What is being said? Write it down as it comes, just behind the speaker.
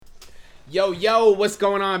Yo, what's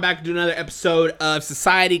going on? Back to do another episode of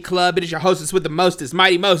Society Club. It is your hostess with the mostest,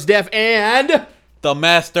 Mighty Most Def, and the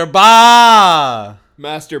Master Ba.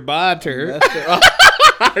 Master Butter.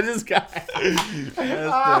 This guy.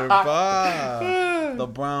 Master Ba. The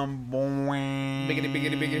brown boy. Biggity.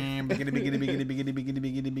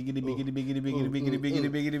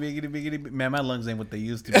 Man, my lungs ain't what they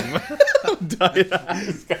used to be.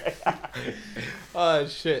 Oh,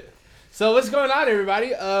 shit. So what's going on, everybody?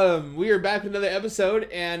 We are back with another episode,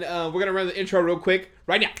 and we're going to run the intro real quick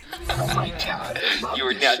right now. Oh my God. You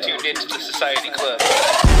are now tuned into the Society Club.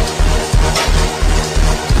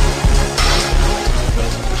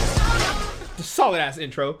 Solid ass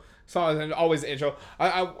intro. Solid, always the intro.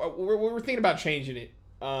 We're thinking about changing it.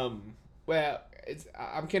 I'm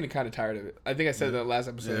getting kind of tired of it. I think I said that last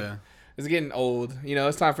episode. Yeah. It's getting old. You know,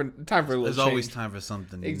 it's time for a little There's change. always time for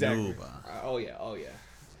something exactly. new. Oh yeah.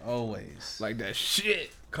 Always. Like that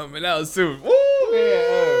shit coming out soon. Woo!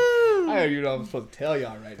 Yeah. I don't even know I'm supposed to tell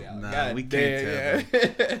y'all right now. Nah, God we damn,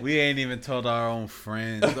 can't tell. We ain't even told our own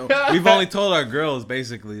friends. We've only told our girls,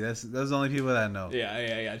 basically. That's the only people that know.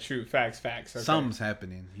 Yeah. True. Facts. Okay. Something's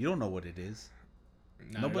happening. You don't know what it is.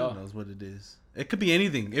 Nobody knows what it is. It could be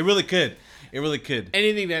anything. It really could.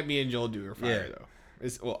 Anything that me and Joel do are fire, though.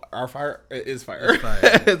 Our fire is fire. It's fire.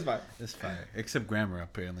 It's fire. It's fire. Except grammar,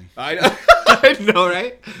 apparently. I know. I know,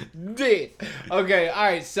 right? Okay, all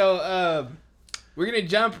right. So we're gonna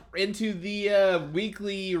jump into the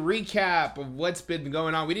weekly recap of what's been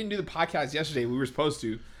going on. We didn't do the podcast yesterday. We were supposed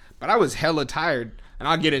to, but I was hella tired, and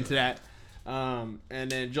I'll get into that. And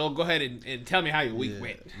then Joel, go ahead and tell me how your week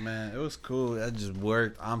went. Man, it was cool. I just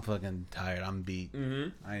worked. I'm fucking tired. I'm beat. Mm-hmm.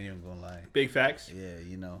 I ain't even gonna lie. Big facts. Yeah,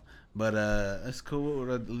 you know. But it's cool.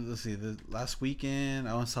 Let's see. The last weekend,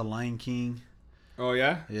 I went and saw Lion King. Oh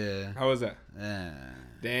yeah. Yeah. How was that?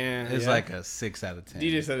 Damn. It's like a 6 out of 10.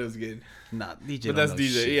 DJ said it was good. Nah, DJ. But that's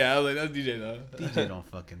DJ. Shit. Yeah, I was like, that's DJ though. DJ don't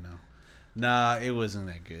fucking know. Nah, it wasn't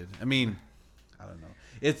that good. I mean, I don't know.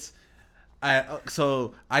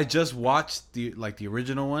 I just watched the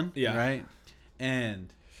original one. Yeah. Right.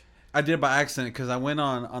 And I did it by accident because I went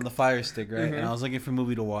on the Fire Stick, right? Mm-hmm. And I was looking for a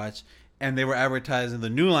movie to watch. And they were advertising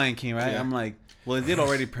the new Lion King, right? Yeah. I'm like, well, it did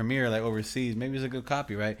already premiere like overseas. Maybe it's a good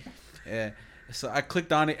copy, right? Yeah. So I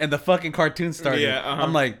clicked on it, and the fucking cartoon started. Yeah,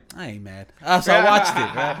 I'm like, I ain't mad. So I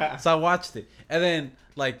watched it, right? And then,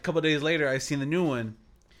 like, a couple days later, I seen the new one.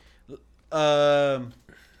 I'm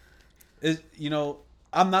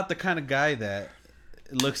not the kind of guy that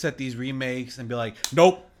looks at these remakes and be like,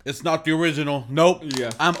 nope, it's not the original. Nope.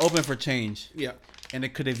 Yeah. I'm open for change. Yeah. And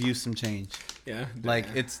it could have used some change. Yeah. Like,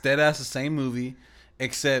 it's dead ass the same movie,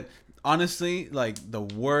 except, honestly, like, the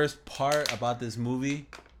worst part about this movie,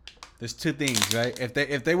 there's two things, right?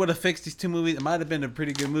 If they would have fixed these two movies, it might have been a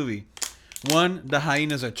pretty good movie. One, the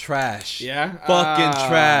hyenas are trash. Yeah? Fucking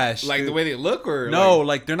trash. Like, dude. The way they look, or? No,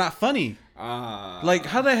 like they're not funny. Like,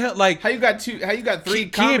 how the hell, like... How you got three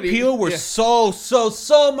Key and Peele were so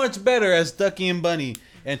much better as Ducky and Bunny.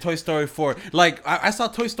 And Toy Story 4. Like, I saw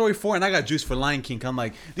Toy Story 4 and I got juice for Lion King. I'm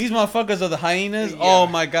like, these motherfuckers are the hyenas? Yeah. Oh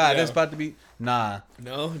my God, that's about to be... Nah.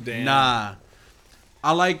 No? Damn. Nah.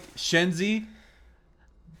 I like Shenzi.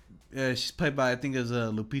 She's played by, I think it's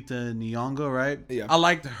Lupita Nyong'o, right? Yeah. I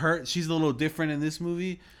liked her. She's a little different in this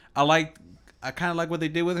movie. I kind of like what they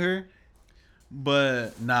did with her.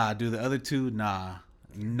 But, nah, dude, the other two, nah.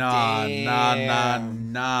 Nah,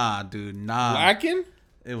 dude, nah. Lacking?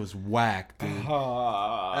 It was whack, dude.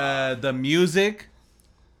 The music,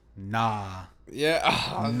 nah.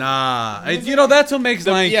 Yeah. Nah. That's what makes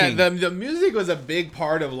Lion King. Yeah, the music was a big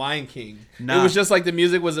part of Lion King. Nah. It was just like the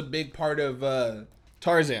music was a big part of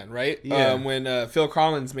Tarzan, right? Yeah. When Phil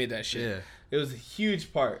Collins made that shit. Yeah. It was a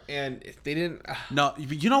huge part. And if they didn't... No,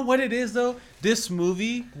 you know what it is, though? This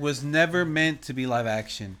movie was never meant to be live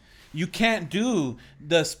action. You can't do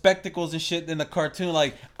the spectacles and shit in the cartoon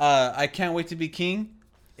like, I can't wait to be king.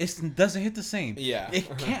 It doesn't hit the same. Yeah.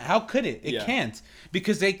 It can't. How could it? It can't.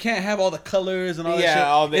 Because they can't have all the colors and all that shit. Yeah,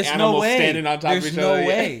 all the animals standing on top of each other. There's no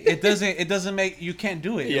way. It doesn't make... You can't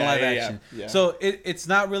do it in live action. Yeah. So it's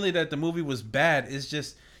not really that the movie was bad. It's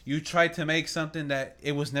just you tried to make something that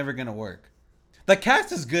it was never going to work. The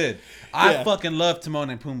cast is good. I fucking love Timon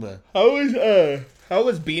and Pumbaa. How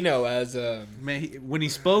was Bino as... Man, when he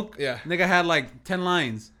spoke, nigga had like 10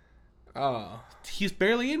 lines. Oh. He's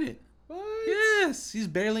barely in it. What? Yes, he's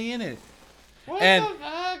barely in it. What the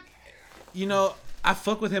fuck? You know, I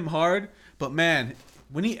fuck with him hard, but man,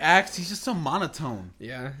 when he acts, he's just so monotone.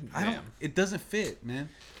 Yeah, it doesn't fit, man.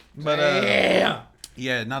 But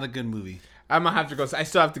yeah, not a good movie. I'm gonna have to go. I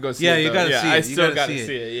still have to go see it. Yeah, you gotta see it. I still gotta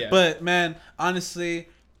see it. Yeah. But man, honestly,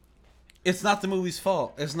 it's not the movie's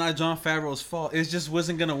fault. It's not Jon Favreau's fault. It just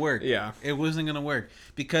wasn't gonna work. Yeah, it wasn't gonna work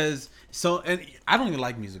because and I don't even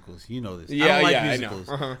like musicals. You know this. Yeah, I don't like musicals.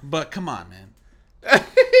 I know. Uh-huh. But come on, man.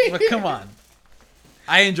 But come on.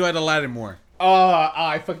 I enjoyed Aladdin more.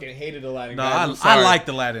 I fucking hated Aladdin. No, I liked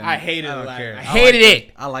Aladdin. I hated don't Aladdin. care. I hated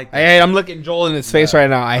it. I liked it. I'm looking Joel in his face right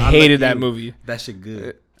now. I hated that movie. That shit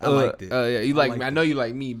good. I liked it. Yeah, you like me. I know you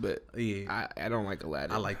like me, but yeah, I don't like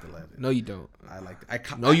Aladdin. I liked Aladdin. No, you don't. I liked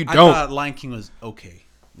it. No, you I don't. thought Lion King was okay.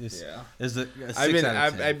 It's a 6 out of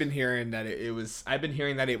 10. I've been hearing that it was. I've been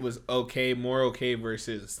hearing that it was okay, more okay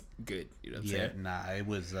versus good. You know what I'm saying? Nah, it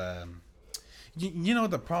was. You know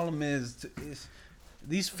what the problem is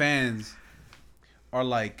these fans are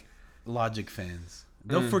like Logic fans.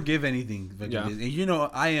 They'll forgive anything. And you know,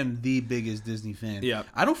 I am the biggest Disney fan. Yeah.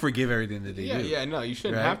 I don't forgive everything that they do. Yeah, no, you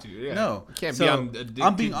shouldn't have to. Yeah. No. You can't so, be addicted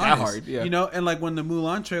I'm being honest. that hard. Yeah. You know, and like when the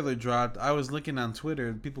Mulan trailer dropped, I was looking on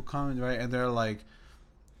Twitter, people comment, right? And they're like,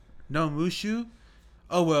 no, Mushu?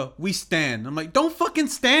 Oh, well, we stand. I'm like, don't fucking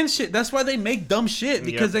stand shit. That's why they make dumb shit.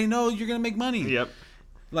 Because they know you're going to make money. Yep.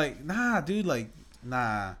 Like, nah, dude. Like,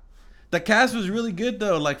 nah. The cast was really good,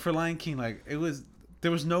 though. Like, for Lion King. Like, it was... There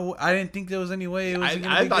was no. I didn't think there was any way it was going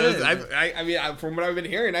to be thought good. it was. I mean, from what I've been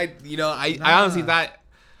hearing, I honestly thought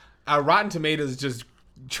Rotten Tomatoes just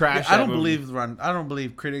trash. I don't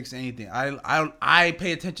believe critics anything. I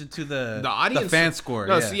pay attention to the audience, the fan score.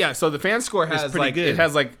 No, so the fan score has pretty like good. it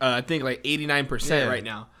has like I think like 89% right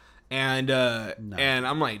now. And and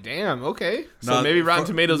I'm like, damn, okay. So maybe Rotten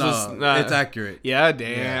Tomatoes was it's accurate. Yeah,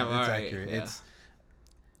 damn, yeah, it's right, accurate. yeah. It's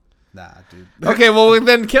nah, dude. Okay, well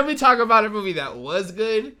then can we talk about a movie that was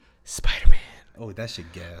good? Spider-Man. Oh, that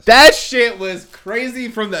shit gas. That shit was crazy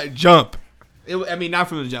from the jump. I mean, not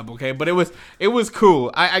from the jump, okay, but it was cool.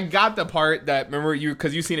 I got the part that remember you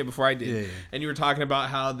because you seen it before I did, and you were talking about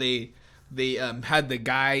how they had the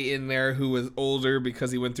guy in there who was older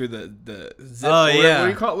because he went through the zip. Oh yeah, what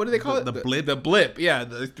do you call it? What do they call it? The blip. The blip. Yeah,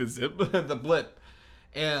 the zip. The blip.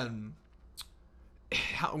 And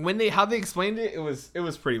how they explained it, it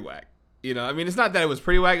was pretty whack. You know, I mean, it's not that it was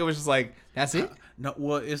pretty whack. It was just like that's it. No,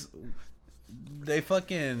 well, they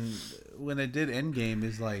fucking when they did Endgame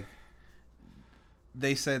is like.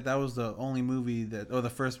 They said that was the only movie the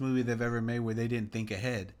first movie they've ever made where they didn't think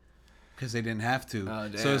ahead because they didn't have to. Oh,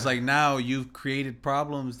 so it's like now you've created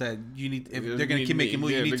problems that you need. If they're gonna keep making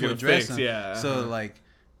movies, you need to address them. Yeah. So like,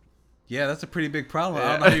 yeah, that's a pretty big problem.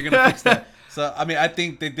 I don't know how you're gonna fix that. So I mean, I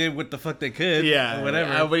think they did what the fuck they could. Yeah,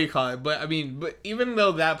 whatever. What do you call it? But I mean, but even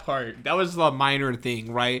though that part that was a minor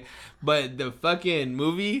thing, right? But the fucking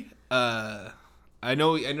movie, I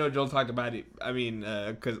know Joel talked about it. I mean,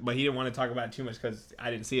 but he didn't want to talk about it too much because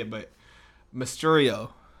I didn't see it. But Mysterio,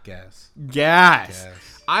 gas.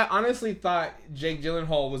 I honestly thought Jake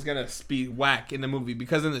Gyllenhaal was gonna be whack in the movie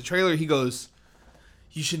because in the trailer he goes,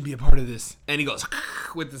 "You shouldn't be a part of this," and he goes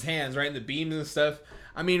with his hands right in the beams and stuff.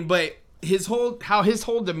 I mean, but his whole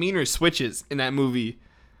demeanor switches in that movie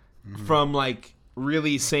from like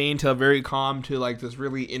really sane to very calm to like this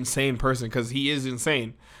really insane person because he is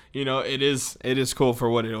insane. You know, it is cool for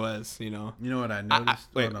what it was. You know. You know what I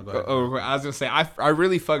noticed? Go ahead. I was gonna say I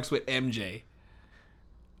really fucks with MJ.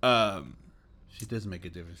 She does make a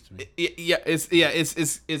difference to me. It's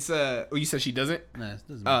well, you said she doesn't. Nah, it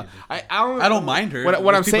doesn't make a difference. I don't mind her.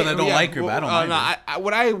 What I'm saying, that don't like her, but I don't mind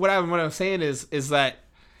her. What I'm saying is that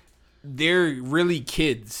they're really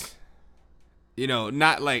kids. You know,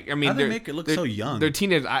 not like I mean. How they make her look so young? They're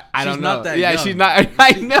teenagers. I don't know. Not that yeah, young. she's not.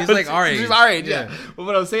 I know. She's like our age. She's our age. Yeah. But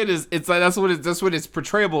what I'm saying is, it's like that's what it's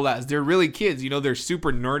portrayable as. They're really kids. You know, they're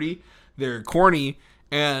super nerdy. They're corny,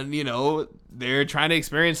 and you know they're trying to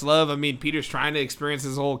experience love. I mean, Peter's trying to experience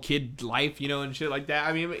his whole kid life, you know, and shit like that.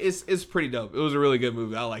 I mean, it's pretty dope. It was a really good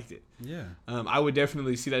movie. I liked it. Yeah. I would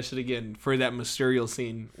definitely see that shit again for that Mysterio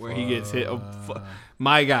scene where he gets hit.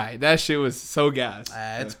 My guy, that shit was so gas.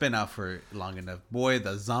 It's been out for long enough. Boy,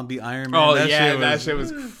 the zombie Iron Man. Oh, that shit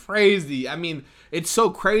was crazy. I mean, it's so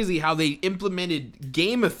crazy how they implemented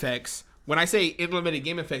game effects. When I say implemented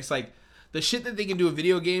game effects, like the shit that they can do in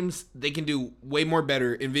video games, they can do way more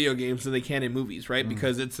better in video games than they can in movies, right?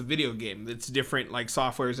 Because it's a video game. It's different, like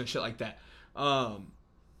softwares and shit like that.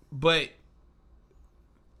 But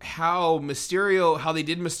how they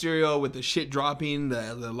did Mysterio with the shit dropping,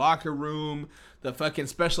 the locker room, the fucking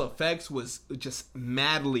special effects was just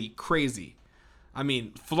madly crazy. I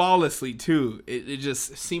mean, flawlessly too. It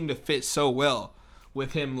just seemed to fit so well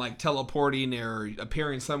with him like teleporting or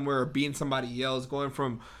appearing somewhere or being somebody else, going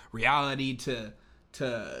from reality to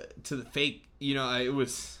the fake. You know, it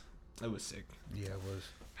was sick. Yeah, it was.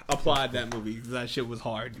 Applaud that movie. That shit was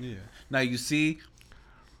hard. Yeah. Now you see,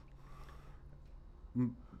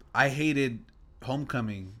 I hated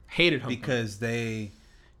Homecoming. Because they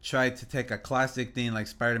tried to take a classic thing like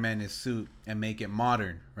Spider-Man in his suit and make it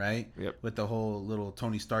modern, right? Yep. With the whole little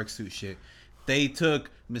Tony Stark suit shit. They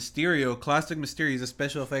took Mysterio, classic Mysterio, he's a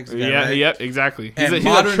special effects guy, right? Yep, exactly. And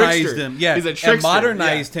modernized him. Yeah, he's a trickster. And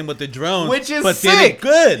modernized him with the drones. Which is but sick. Did it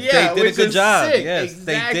good. Yeah, they did a good job. Sick. Yes,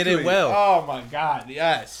 exactly. they did it well. Oh, my God,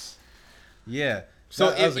 yes. Yeah.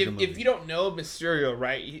 So if you don't know Mysterio,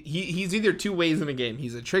 right, he's either two ways in the game.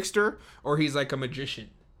 He's a trickster or he's like a magician,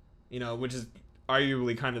 you know, which is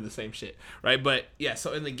arguably kind of the same shit, right? But yeah,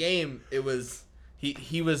 so in the game, it was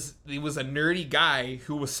he was a nerdy guy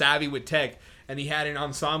who was savvy with tech, and he had an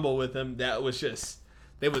ensemble with him that was just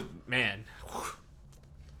man,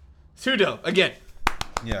 too dope. Again,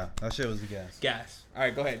 yeah, that shit was the gas. All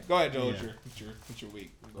right, go ahead, Joel. Yeah. What's your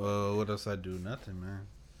week? What else I do? Nothing, man.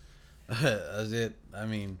 That's it. I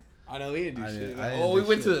mean, I know we didn't do shit. We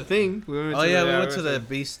went to the thing. We went to the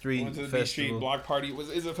B Street went to the Festival. B Street block party.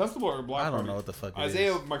 Is it a festival or a block party? I don't know what the fuck it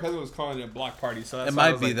Isaiah, is. my cousin was calling it a block party. So that's it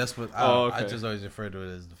might be. Like, that's what okay. I just always refer to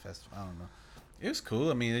it as the festival. I don't know. It was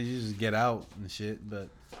cool. I mean, you just get out and shit. But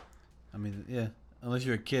I mean, yeah. Unless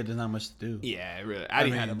you're a kid, there's not much to do. Yeah, really.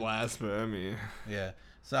 Addie had a blast, but I mean, yeah.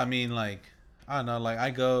 So I mean, like, I don't know. Like, I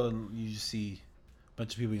go and you just see a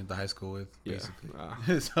bunch of people you went to high school with, basically.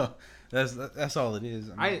 Yeah. So. That's all it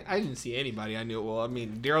is. I didn't see anybody I knew. Well, I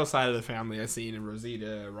mean, Daryl's side of the family I seen, and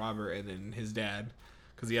Rosita, Robert, and then his dad,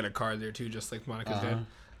 because he had a car there too, just like Monica's dad.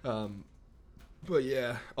 But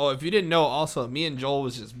yeah. Oh, if you didn't know, also me and Joel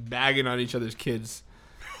was just bagging on each other's kids.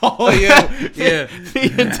 Oh yeah, yeah.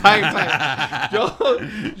 The entire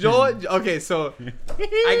time. Joel. Okay, so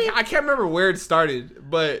I can't remember where it started,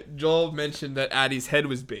 but Joel mentioned that Addie's head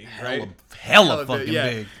was big, right? Hella fucking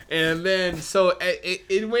big. And then so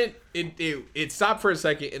it went. It stopped for a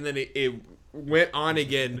second, and then it went on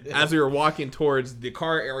again as we were walking towards the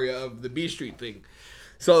car area of the B Street thing.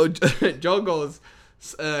 So Joel goes,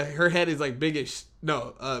 her head is like biggish.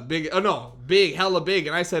 No, big. Oh no, big, hella big.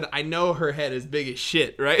 And I said, I know her head is big as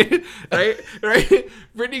shit, right? right.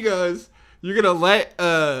 Brittany goes, you're gonna let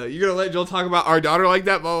Joel talk about our daughter like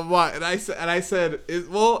that, blah blah blah. And I said,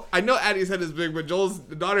 well, I know Addie's head is big, but Joel's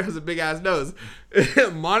daughter has a big ass nose.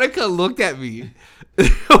 Monica looked at me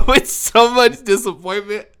with so much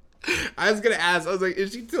disappointment. I was gonna ask. I was like,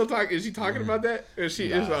 "Is she still talking? Is she talking about that? Is she?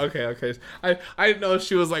 Nah. Okay. I didn't know if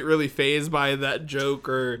she was like really fazed by that joke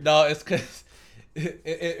or no. It's because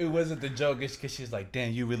it wasn't the joke. It's because she's like,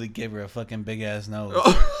 "Damn, you really gave her a fucking big ass nose."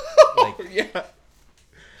 Like, yeah.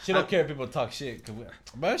 She don't care if people talk shit,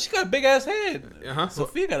 but she got a big ass head.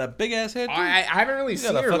 Sophia got a big ass head. Too. I haven't really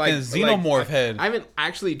seen her like xenomorph head. I haven't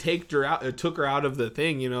actually took her out of the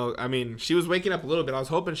thing. You know, I mean, she was waking up a little bit. I was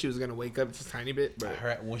hoping she was gonna wake up just a tiny bit,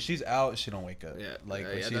 but when she's out, she don't wake up. Yeah, like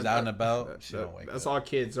when she's out and about, she don't wake up. That's all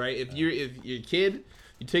kids, right? If your kid,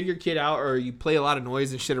 you take your kid out or you play a lot of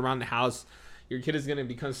noise and shit around the house. Your kid is gonna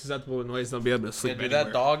become susceptible to noise. Don't be able to sleep. Yeah,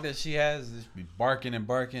 that dog that she has just be barking and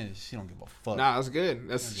barking. She don't give a fuck. Nah, that's good.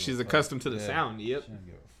 She's accustomed to the sound. Yep. She don't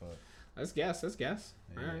give a fuck. That's gas. Yeah.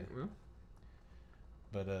 All right. Well.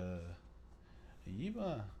 But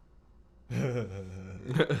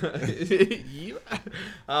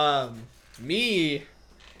me.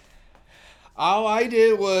 All I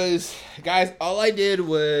did was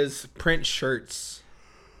print shirts.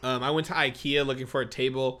 I went to IKEA looking for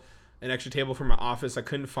an extra table for my office. I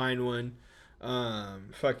couldn't find one.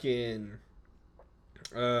 I'm trying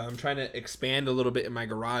to expand a little bit in my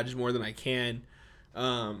garage more than I can.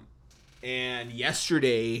 And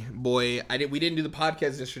yesterday, boy, we didn't do the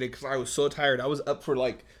podcast yesterday because I was so tired. I was up for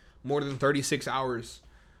like more than 36 hours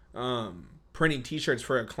printing t-shirts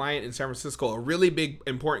for a client in San Francisco, a really big,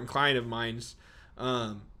 important client of mine's.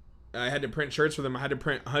 I had to print shirts for them. I had to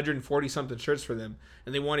print 140 something shirts for them,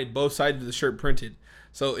 and they wanted both sides of the shirt printed.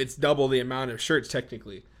 So it's double the amount of shirts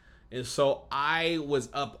technically. And so I was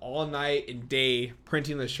up all night and day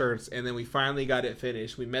printing the shirts, and then we finally got it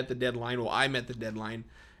finished. We met the deadline. Well, I met the deadline,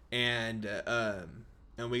 and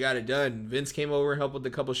we got it done. Vince came over and helped with a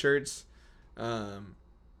couple shirts.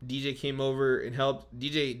 DJ came over and helped.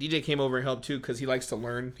 DJ came over and helped too because he likes to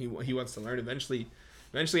learn. He wants to learn. Eventually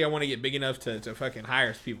I want to get big enough to fucking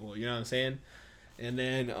hire people. You know what I'm saying? And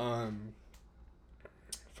then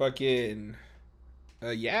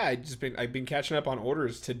I've been catching up on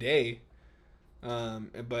orders today.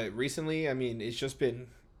 But recently, I mean, it's just been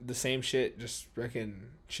the same shit. Just fucking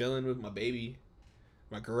chilling with my baby,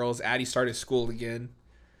 my girls. Addie started school again,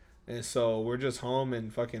 and so we're just home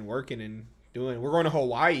and fucking working and doing. We're going to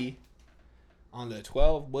Hawaii on the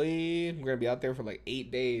 12th, boy. We're gonna be out there for like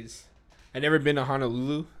 8 days. I've never been to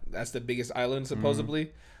Honolulu. That's the biggest island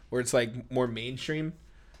supposedly, where it's like more mainstream.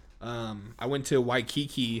 I went to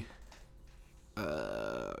Waikiki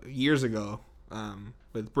years ago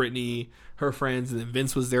with Brittany, her friends, and then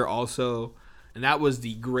Vince was there also. And that was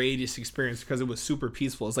the greatest experience because it was super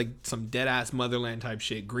peaceful. It's like some dead-ass motherland type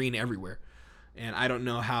shit, green everywhere. And I don't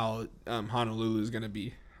know how Honolulu is going to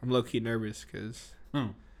be. I'm low-key nervous because,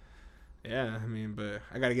 yeah, I mean, but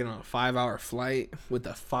I got to get on a 5-hour flight with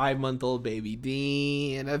a 5-month-old baby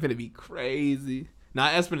Dean. And that's going to be crazy. Nah,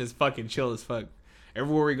 Espen is fucking chill as fuck.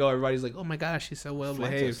 Everywhere we go, everybody's like, "Oh my gosh, she's so well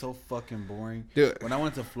behaved." Flights are so fucking boring. Dude, when I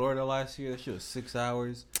went to Florida last year, that shit was 6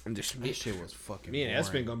 hours. That shit was fucking me and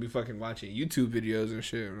Espen gonna be fucking watching YouTube videos and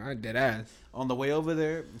shit. I dead ass. On the way over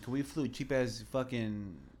there, we flew cheap ass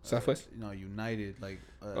fucking Southwest. United. Like,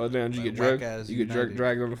 oh damn, did you get drugged? You get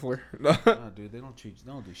dragged on the floor? No, dude, they don't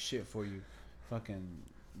do shit for you. Fucking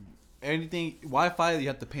anything Wi-Fi you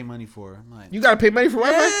have to pay money for. I'm like, you gotta pay money for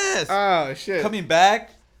Wi-Fi? Yes. Oh shit. Coming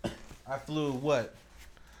back, I flew what?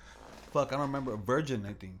 Fuck, I don't remember. Virgin,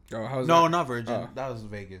 I think. Oh, how's no, that? not Virgin. Oh. That was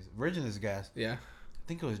Vegas. Virgin is gas. Yeah. I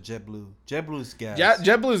think it was JetBlue. JetBlue's gas.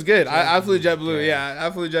 JetBlue's good. I flew JetBlue. Yeah,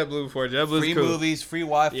 I flew JetBlue before. JetBlue's free cool. movies, free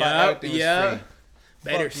Wi-Fi. Everything was free.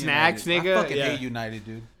 Better Fuck snacks, United. nigga. I fucking hate United,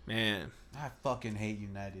 dude. Man. I fucking hate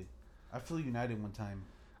United. I flew United one time.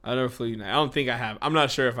 I never flew United. I don't think I have. I'm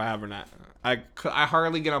not sure if I have or not. I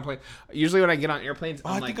hardly get on planes. Usually when I get on airplanes,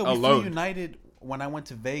 I'm like alone. I flew United when I went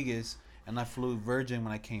to Vegas. And I flew Virgin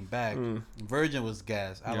when I came back. Virgin was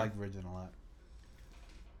gas. I like Virgin a lot.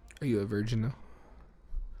 Are you a virgin now?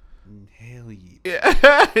 Hell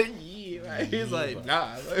yeah. Yeah. He's like,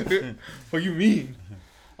 nah. What you mean?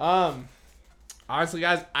 Honestly,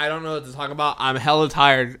 guys, I don't know what to talk about. I'm hella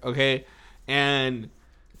tired, okay? And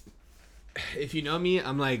if you know me,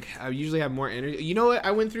 I'm like, I usually have more energy. You know what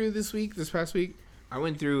I went through this past week? I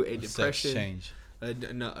went through a depression. Sex change. A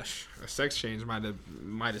sex change might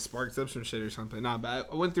have sparked up some shit or something. Nah, but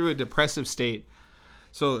I went through a depressive state.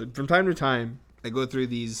 So from time to time, I go through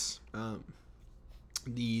these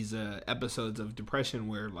episodes of depression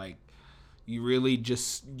where like you really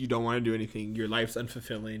you don't want to do anything. Your life's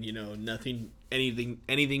unfulfilling. You know, nothing that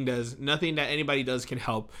anybody does can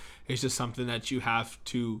help. It's just something that you have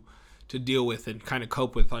to deal with and kind of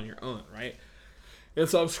cope with on your own, right? And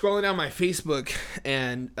so I'm scrolling down my Facebook,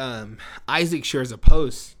 and Isaac shares a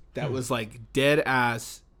post that was like dead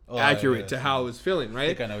ass accurate to how I was feeling, right? I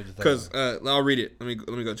think I know what you're talking about. Because I'll read it. Let me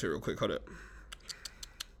go to it real quick. Hold up.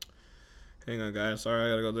 Hang on, guys. Sorry,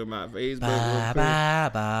 I gotta go through my Facebook.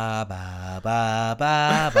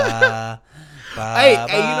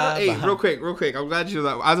 Hey, real quick. I'm glad you did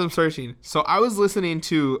that. As I'm searching, so I was listening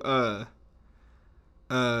to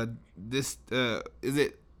this is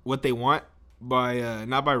it What They Want? By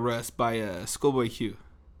not by Russ, by Schoolboy Q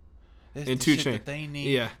and 2 Chainz.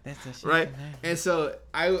 Yeah, right. And so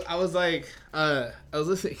I was like, I was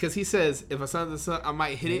listening because he says if I sound this up, I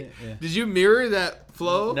might hit it. Yeah. Did you mirror that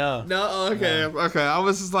flow? No. Oh, okay. No. Okay. I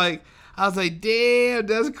was like, damn,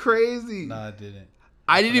 that's crazy. No, I didn't.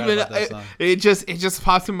 I didn't even. It just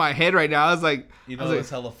popped in my head right now. I was like,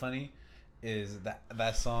 what's hella funny is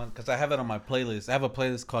that song, because I have it on my playlist. I have a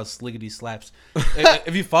playlist called Sliggity Slaps.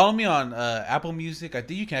 If you follow me on Apple Music, I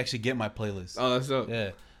think you can actually get my playlist. Oh, that's dope.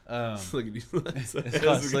 Yeah. Sliggity Slaps. It's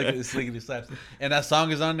called Sliggity Slaps. And that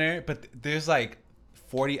song is on there, but there's like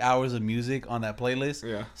 40 hours of music on that playlist.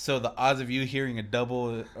 Yeah. So the odds of you hearing a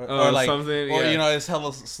double or like something, or it's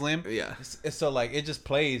hella slim. Yeah. It's so like it just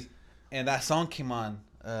plays, and that song came on.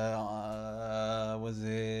 Was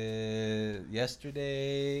it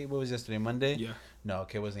yesterday? What was yesterday? Monday? Yeah. No,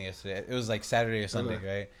 okay, it wasn't yesterday. It was like Saturday or Sunday,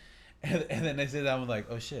 right? And then I said that, I was like,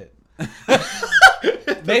 oh shit.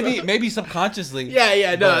 maybe subconsciously. Yeah,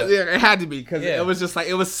 it had to be because it was just like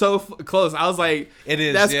it was so close. I was like, it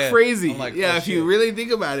is. That's crazy. Like, if you really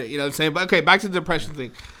think about it, you know what I'm saying. But okay, back to the depression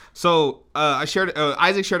thing. So I shared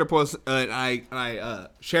Isaac shared a post and I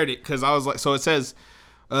shared it because I was like, so it says.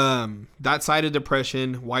 That side of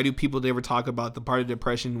depression, why do people never talk about the part of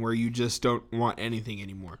depression where you just don't want anything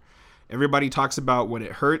anymore? Everybody talks about when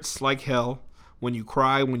it hurts like hell, when you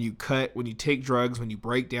cry, when you cut, when you take drugs, when you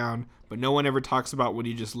break down, but no one ever talks about when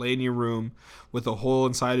you just lay in your room with a hole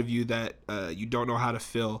inside of you that you don't know how to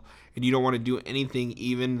fill, and you don't want to do anything,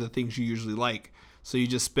 even the things you usually like. So you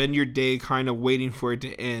just spend your day kind of waiting for it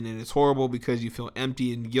to end, and it's horrible because you feel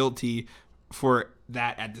empty and guilty for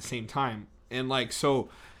that at the same time. And like, so,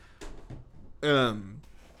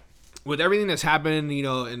 with everything that's happened, you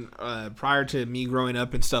know, and prior to me growing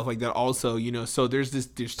up and stuff like that, also, you know, so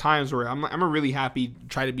there's times where I'm a really happy,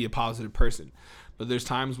 try to be a positive person, but there's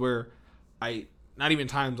times where I'd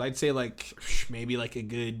say like maybe like a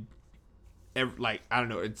good like, I don't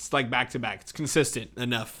know, it's like back to back. It's consistent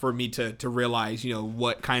enough for me to realize, you know,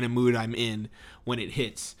 what kind of mood I'm in when it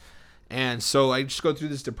hits. And so I just go through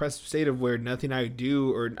this depressive state of where nothing I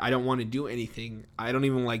do, or I don't want to do anything. I don't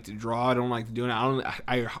even like to draw. I don't like to do it.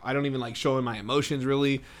 I don't even like showing my emotions,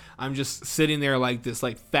 really. I'm just sitting there like this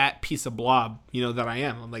like fat piece of blob, you know, that I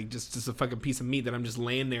am. I'm like just a fucking piece of meat that I'm just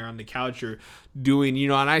laying there on the couch or doing, you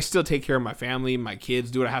know, and I still take care of my family, my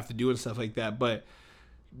kids, do what I have to do and stuff like that. But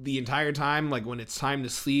the entire time, like when it's time to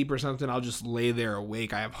sleep or something, I'll just lay there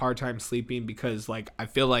awake. I have a hard time sleeping because like I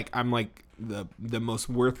feel like I'm like the most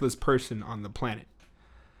worthless person on the planet.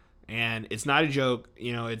 And it's not a joke,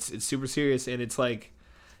 you know, it's super serious. And it's like,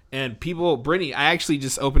 and people, Brittany, I actually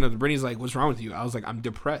just opened up to Brittany's like, what's wrong with you? I was like, I'm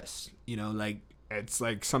depressed, you know, like it's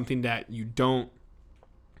like something that you can't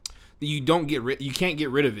get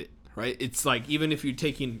rid of it, right? It's like, even if you're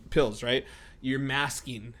taking pills, right, you're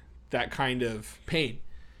masking that kind of pain.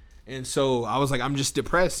 And so I was like, I'm just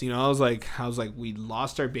depressed, you know. I was like, we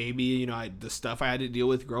lost our baby, you know, the stuff I had to deal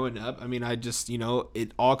with growing up. I mean, I just, you know,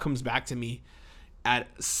 it all comes back to me at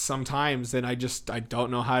sometimes, and I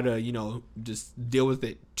don't know how to, you know, just deal with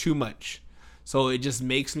it too much. So it just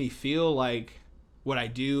makes me feel like what I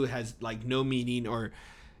do has like no meaning, or,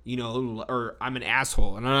 you know, or I'm an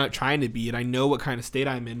asshole, and I'm not trying to be, and I know what kind of state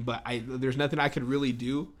I'm in, but there's nothing I could really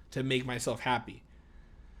do to make myself happy.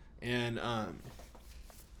 And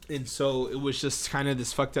so it was just kind of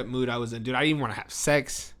this fucked up mood I was in. Dude, I didn't even want to have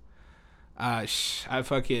sex. I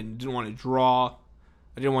fucking didn't want to draw.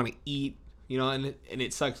 I didn't want to eat, you know, and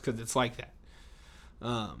it sucks because it's like that.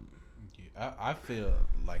 I feel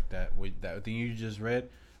like that with that thing you just read.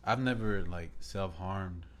 I've never like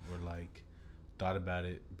self-harmed or like thought about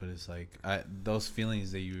it, but it's like those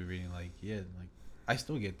feelings that you were reading, like, yeah, like I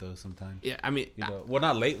still get those sometimes. Yeah, I mean, you know, well,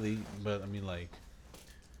 not lately, but I mean, like,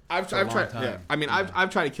 I've tried. Yeah, I mean, yeah. I've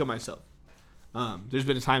tried to kill myself. There's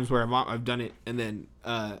been times where I've done it, and then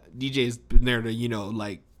DJ's been there to, you know,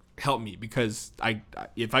 like help me, because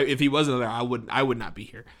if he wasn't there, I would not be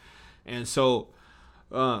here. And so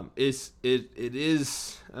it's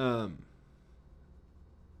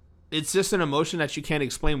just an emotion that you can't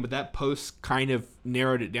explain, but that post kind of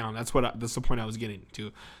narrowed it down. That's the point I was getting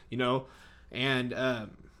to, you know. And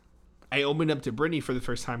I opened up to Brittany for the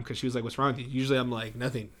first time because she was like, what's wrong with you? Usually I'm like,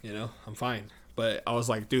 nothing, you know, I'm fine. But I was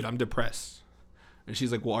like, dude, I'm depressed. And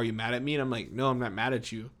she's like, well, are you mad at me? And I'm like, no, I'm not mad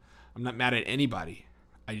at you. I'm not mad at anybody.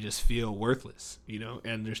 I just feel worthless, you know,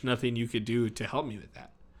 and there's nothing you could do to help me with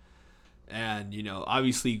that. And, you know,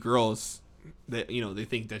 obviously girls, that, you know, they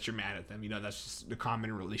think that you're mad at them. You know, that's just the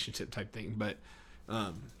common relationship type thing. But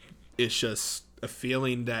it's just a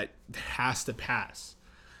feeling that has to pass.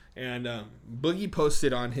 And Boogie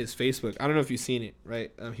posted on his Facebook, I don't know if you've seen it,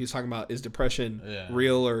 right? He was talking about, is depression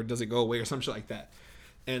real, or does it go away, or some shit like that.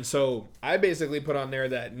 And so I basically put on there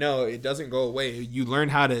that no, it doesn't go away. You learn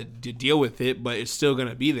how to deal with it, but it's still going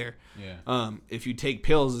to be there. Yeah. If you take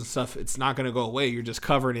pills and stuff, it's not going to go away. You're just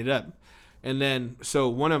covering it up. And then, so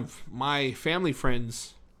one of my family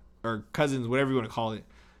friends, or cousins, whatever you want to call it,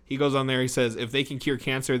 he goes on there, he says, if they can cure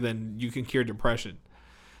cancer, then you can cure depression.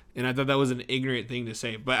 And I thought that was an ignorant thing to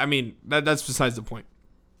say. But, I mean, that's besides the point.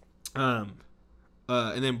 And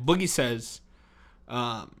then Boogie says...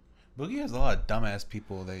 Boogie has a lot of dumbass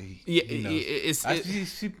people that he knows. I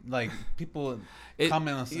see like, people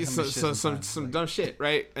comment on some dumb shit,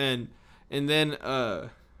 right? And then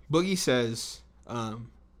Boogie says...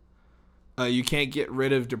 you can't get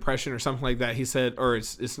rid of depression or something like that. He said, or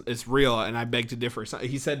it's real, and I beg to differ. So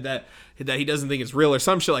he said that he doesn't think it's real or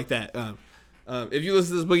some shit like that. If you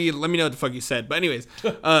listen to this, Boogie, let me know what the fuck you said. But anyways,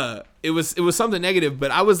 it was something negative.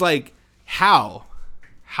 But I was like, how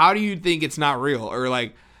do you think it's not real? Or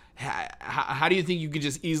like, how do you think you could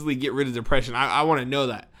just easily get rid of depression? I want to know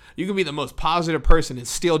that. You can be the most positive person and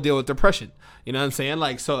still deal with depression. You know what I'm saying?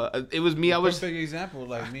 Like, so it was me. I was perfect example.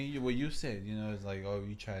 Like me, what you said. You know, it's like, oh,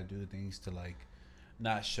 you try to do things to like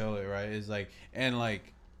not show it, right? It's like, and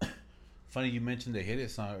like, funny you mentioned the Hit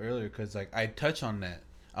It song earlier, because like I touch on that.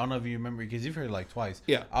 I don't know if you remember, because you've heard it like twice.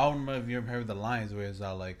 Yeah. I don't know if you ever heard the lines where it's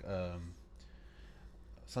like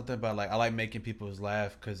something about like I like making people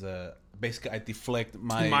laugh because basically I deflect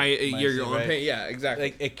your own pain. Yeah, exactly.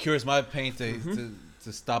 Like it cures my pain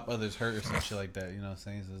to stop others hurt or some shit like that. You know what I'm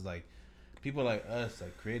saying? So it's like people like us,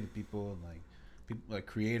 like creative people, like people like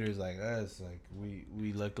creators like us, like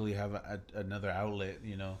we luckily have another outlet,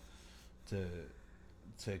 you know,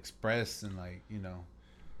 to express and like, you know,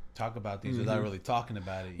 talk about things without really talking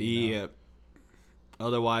about it. You know?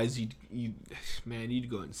 Otherwise, you'd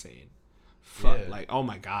go insane. Fuck, yeah. Like, oh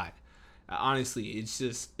my god. Honestly, it's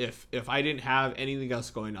just if I didn't have anything else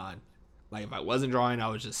going on, Like if I wasn't drawing, I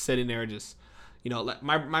was just sitting there, just like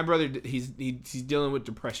my brother, he's dealing with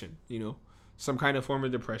depression, some kind of form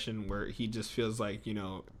of depression where he just feels like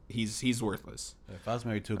he's worthless. If I was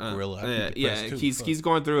married to a gorilla, I'd be depressed too. He's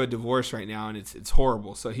going through a divorce right now, and it's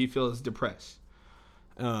horrible. So he feels depressed.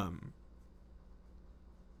 I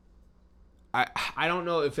don't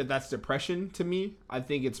know if that's depression to me. I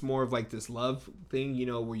think it's more of like this love thing,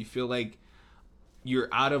 where you feel like you're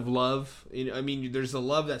out of love. There's a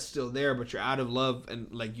love that's still there, but you're out of love, and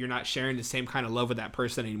like you're not sharing the same kind of love with that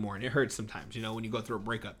person anymore, and it hurts sometimes. When you go through a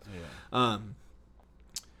breakup. Yeah.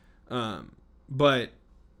 But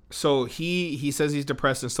so he says he's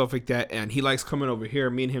depressed and stuff like that, and he likes coming over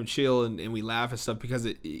here. Me and him chill and we laugh and stuff because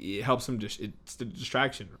it helps him. It's the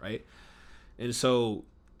distraction, right? And so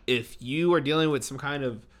if you are dealing with some kind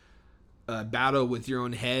of battle with your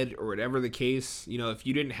own head or whatever the case, if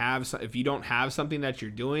you don't have something that you're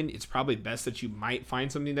doing, it's probably best that you might find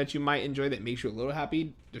something that you might enjoy that makes you a little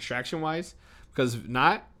happy distraction wise, because if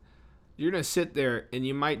not, you're gonna sit there and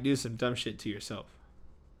you might do some dumb shit to yourself,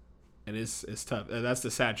 and it's tough. That's the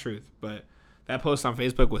sad truth. But that post on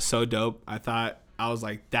Facebook was so dope. I was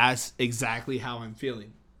like, that's exactly how I'm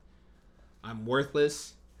feeling. I'm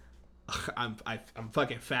worthless. I'm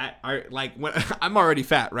fucking fat. When I'm already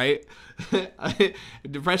fat, right?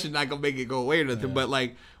 Depression's not gonna make it go away or nothing. Yeah. But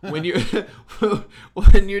like when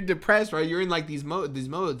you're depressed, right? You're in like these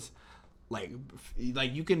modes. Like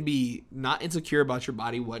you can be not insecure about your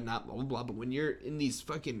body, whatnot, blah blah blah. But when you're in these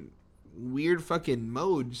fucking weird fucking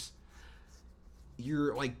modes,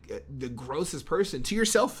 you're like the grossest person to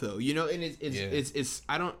yourself, though. And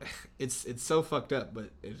it's so fucked up, but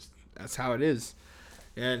that's how it is.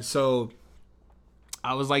 And so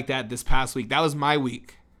I was like that this past week. That was my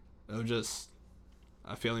week of just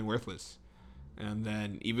feeling worthless. And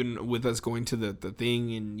then even with us going to the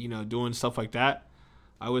thing and, doing stuff like that,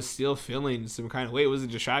 I was still feeling some kind of way. It was a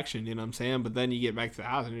distraction, you know what I'm saying? But then you get back to the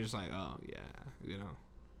house and you're just like, oh, yeah,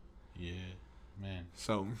 Yeah, man.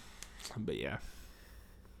 So, but yeah.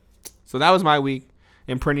 So that was my week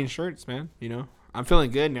in printing shirts, man. I'm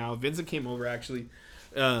feeling good now. Vincent came over, actually.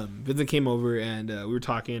 Vincent came over and we were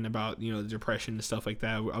talking about the depression and stuff like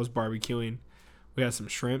that. I was barbecuing. We had some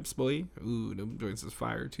shrimps, boy. Ooh, them joints is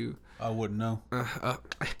fire too. I wouldn't know. I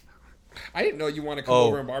didn't know you want to come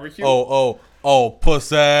over and barbecue.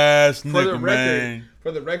 Puss ass nigga, man.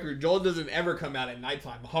 For the record, Joel doesn't ever come out at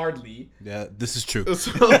nighttime, hardly. Yeah, this is true. This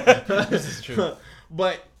is true.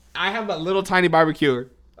 But I have a little tiny barbecue.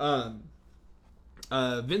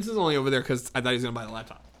 Vince is only over there because I thought he was gonna buy the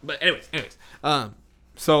laptop. But anyways.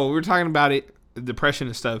 So we were talking about it, depression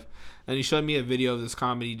and stuff, and he showed me a video of this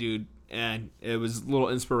comedy dude, and it was a little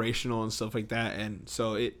inspirational and stuff like that, and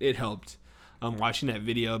so it helped watching that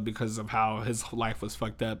video because of how his life was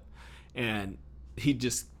fucked up, and he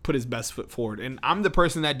just put his best foot forward. And I'm the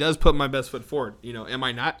person that does put my best foot forward, am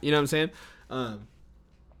I not? You know what I'm saying?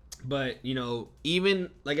 But, even,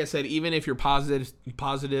 like I said, even if you're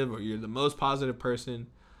positive or you're the most positive person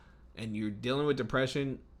and you're dealing with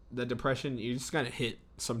depression, you're just going to hit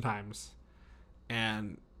sometimes.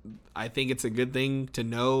 And I think it's a good thing to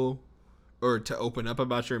know or to open up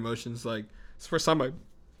about your emotions. Like, it's the first time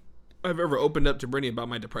I've ever opened up to Brittany about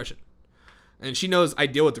my depression. And she knows I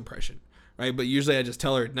deal with depression, right? But usually I just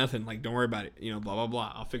tell her nothing, like, don't worry about it, blah, blah,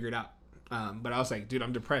 blah. I'll figure it out. But I was like, dude,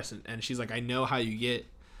 I'm depressed. And she's like, I know how you get.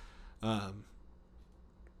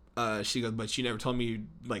 She goes, but she never told me,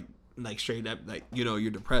 like straight up, like,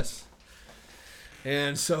 you're depressed.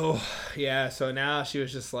 And so, yeah, so now she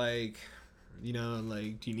was just like,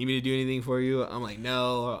 like, do you need me to do anything for you? I'm like,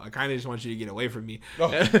 no, I kind of just want you to get away from me.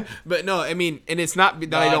 Oh. But no, I mean, and it's not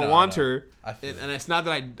that I don't want her, and it's not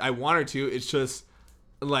that I want her to, it's just,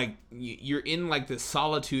 like, you're in, like, this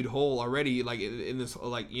solitude hole already, like, in this,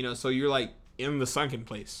 like, so you're, like, in the sunken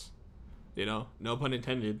place, no pun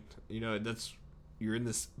intended, you're in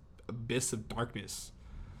this abyss of darkness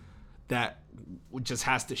that just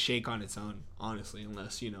has to shake on its own, honestly,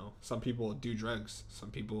 unless, some people do drugs.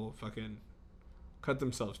 Some people fucking cut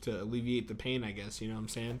themselves to alleviate the pain, I guess, you know what I'm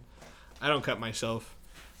saying? I don't cut myself.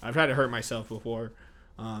 I've tried to hurt myself before,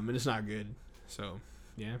 and it's not good. So,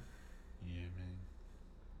 yeah. Yeah, man.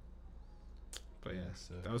 But, yeah,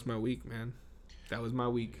 that was my week, man. That was my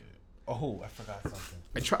week. Oh, I forgot something.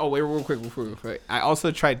 Wait, real quick. I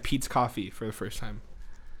also tried Pete's Coffee for the first time.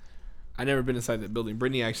 I never been inside that building.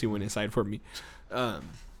 Brittany actually went inside for me. I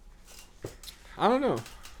don't know.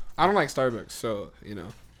 I don't like Starbucks, so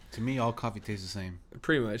To me, all coffee tastes the same.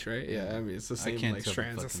 Pretty much, right? Yeah, I mean it's the same like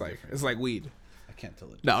strands. It's like weed. I can't tell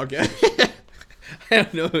it. No, okay. I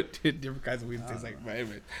don't know what different kinds of weed taste like. But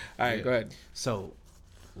anyway, all right, go ahead. So,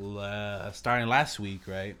 starting last week,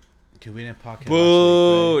 right? Cause we didn't podcast.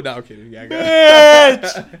 Boo! No, I'm kidding. Yeah,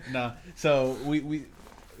 Bitch! No. So we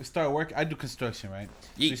start working. I do construction, right?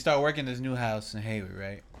 So we start working this new house in Hayward,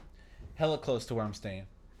 right? Hella close to where I'm staying.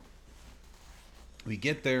 We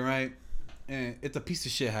get there, right? And it's a piece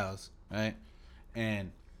of shit house, right?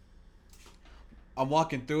 And I'm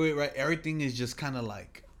walking through it, right? Everything is just kind of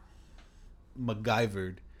like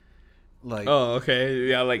MacGyvered. Like, oh, okay.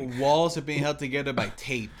 Yeah, like walls are being held together by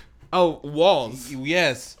tape. Oh, walls.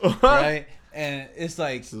 Yes. Right? And it's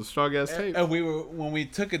like it's a strong ass tape. And when we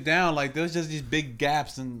took it down, like there was just these big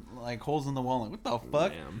gaps and like holes in the wall. Like, what the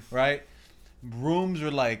fuck? Damn. Right? Rooms were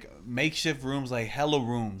like makeshift rooms, like hella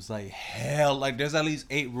rooms, like hell. Like there's at least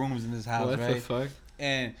 8 rooms in this house, what right? The fuck?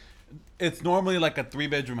 And it's normally like a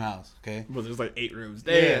 3-bedroom house, okay? But there's like 8 rooms.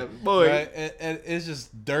 Damn, boy. Right? It's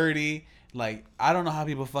just dirty. Like I don't know how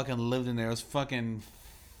people fucking lived in there. It was fucking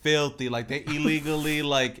filthy. Like they illegally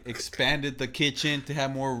like expanded the kitchen to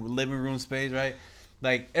have more living room space, right?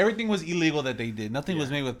 Like everything was illegal that they did. Nothing was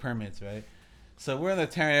made with permits, right? So we're in there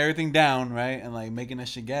tearing everything down, right? And like making that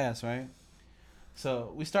shit gas, right?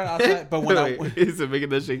 So we start outside, but when he's making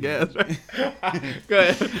that shit gas, right? Go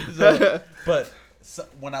ahead. So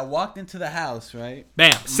when I walked into the house, right?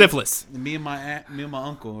 Bam, syphilis. Me and my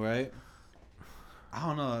uncle, right? I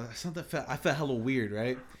don't know, I felt hella weird,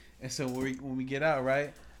 right? And so when we get out,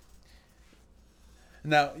 right?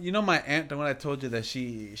 Now, you know my aunt, the one I told you that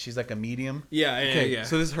she's like a medium? Yeah.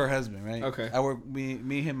 So this is her husband, right? Okay.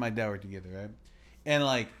 Me, him, my dad work together, right? And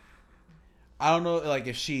like, I don't know, like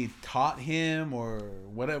if she taught him or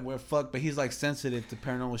whatever, fuck, but he's like sensitive to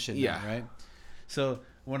paranormal shit now, right? So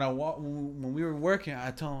when we were working,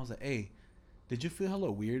 I told him, I was like, hey, did you feel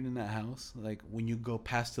hella weird in that house? Like when you go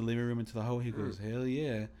past the living room into the hall, he goes, hell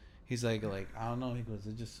yeah. He's like, I don't know. He goes,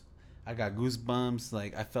 I got goosebumps.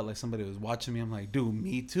 Like I felt like somebody was watching me. I'm like, dude,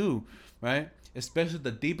 me too, right? Especially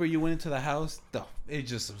the deeper you went into the house, it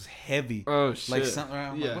just was heavy. Oh shit! Like something.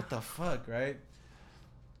 I'm like, what the fuck, right?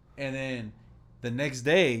 And then the next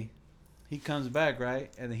day, he comes back, right?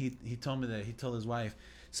 And then he told me that he told his wife.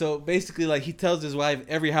 So basically, like he tells his wife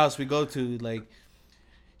every house we go to, like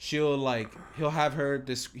he'll have her.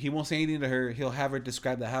 He won't say anything to her. He'll have her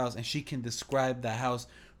describe the house, and she can describe the house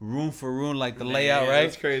room for room, like the layout, right?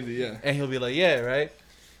 That's crazy, yeah. And he'll be like, yeah, right?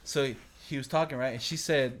 So he was talking, right? And she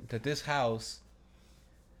said that this house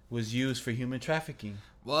was used for human trafficking.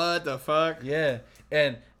 What the fuck? Yeah.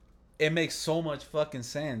 And it makes so much fucking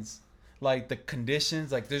sense. Like the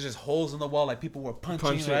conditions, like there's just holes in the wall, like people were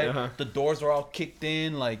punching right? Uh-huh. The doors were all kicked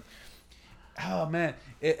in, like, oh man.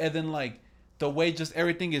 And then like the way just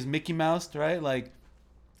everything is Mickey Moused, right? Like,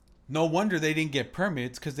 no wonder they didn't get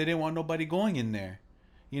permits because they didn't want nobody going in there.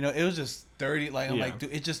 You know, it was just dirty. Like, I'm like,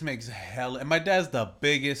 dude, it just makes hell. And my dad's the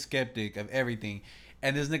biggest skeptic of everything.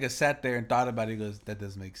 And this nigga sat there and thought about it. He goes, that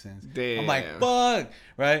doesn't make sense. Damn. I'm like, fuck.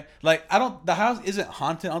 Right? Like, the house isn't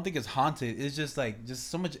haunted. I don't think it's haunted. It's just like, just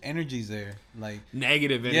so much energy's there. Like,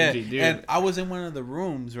 negative energy, dude. And I was in one of the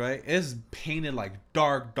rooms, right? It's painted like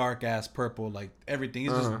dark ass purple. Like, everything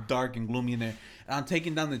is just dark and gloomy in there. And I'm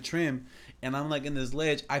taking down the trim. And I'm like in this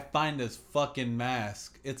ledge, I find this fucking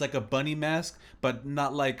mask. It's like a bunny mask, but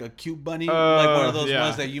not like a cute bunny. Like one of those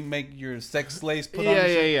ones that you make your sex slaves put on.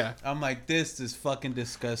 Yeah. I'm like, this is fucking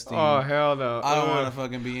disgusting. Oh, hell no. I don't want to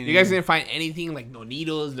fucking be in here. You guys didn't find anything like no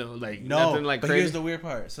needles, nothing like but crazy? Here's the weird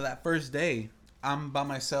part. So that first day, I'm by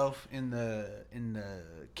myself in the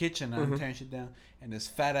kitchen. I'm tearing shit down. And this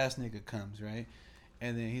fat ass nigga comes, right?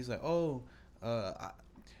 And then he's like,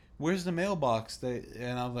 where's the mailbox?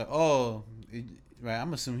 And I was like, right.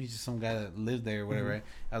 I'm assuming he's just some guy that lived there or whatever, right?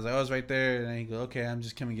 I was like, it's right there. And he goes, okay, I'm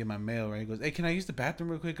just coming to get my mail, right? He goes, hey, can I use the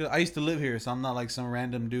bathroom real quick? 'Cause I used to live here, so I'm not like some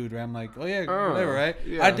random dude, right? I'm like, oh yeah, whatever, right?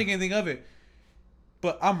 Yeah. I didn't think anything of it.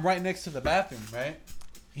 But I'm right next to the bathroom, right?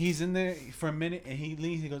 He's in there for a minute, and he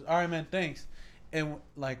leaves. He goes, all right, man, thanks. And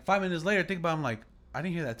like 5 minutes later, I think about it, I'm like, I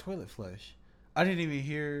didn't hear that toilet flush. I didn't even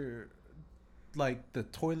hear like the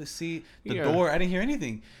toilet seat, the door. I didn't hear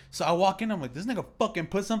anything. So I walk in, I'm like, this nigga fucking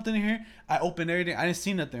put something in here. I open everything. I didn't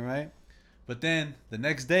see nothing, right? But then the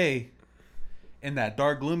next day, in that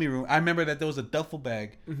dark, gloomy room, I remember that there was a duffel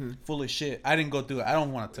bag full of shit. I didn't go through it. I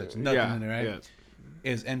don't want to touch nothing in there, right? Yeah.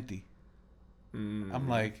 It was empty. I'm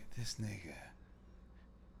like, this nigga.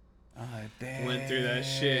 I'm like, damn. Went through that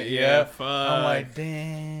shit. Yeah, fuck. I'm like,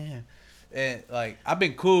 damn. And like, I've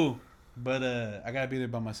been cool, but I gotta be there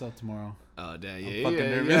by myself tomorrow. Oh, damn, I'm fucking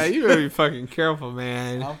nervous. Yeah, you gotta be fucking careful,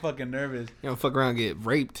 man. I'm fucking nervous. You don't fuck around and get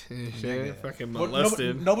raped and shit. Yeah. Fucking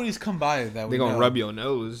molested. Nobody's come by that. They gonna rub your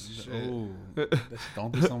nose. Oh,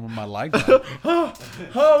 don't do something with my leg. Oh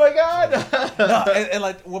my god. and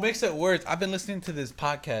like what makes it worse, I've been listening to this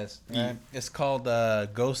podcast. Right? It's called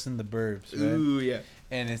Ghosts in the Burbs. Right? Ooh, yeah.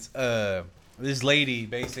 And it's this lady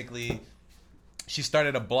basically. She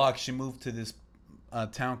started a blog. She moved to this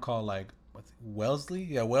town called like Wellesley.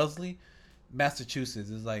 Yeah, Wellesley, Massachusetts.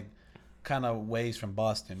 It's like kind of ways from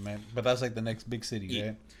Boston, man. But that's like the next big city,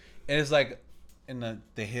 right? And it's like in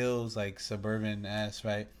the hills, like suburban ass,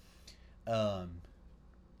 right?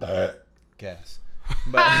 Gas.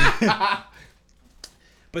 But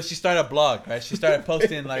but she started a blog, right? She started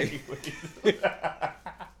posting like.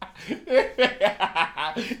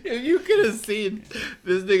 If you could have seen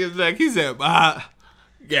this nigga's back, he said, gas.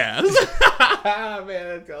 Man,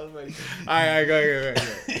 that's so funny. All right, go.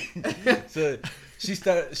 So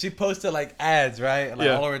she posted like ads, right? Like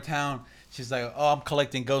all over town. She's like, oh, I'm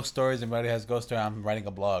collecting ghost stories. Everybody has ghost stories. I'm writing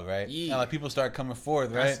a blog, right? Yeah. And like people start coming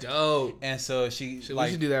forth, right? That's dope. And so we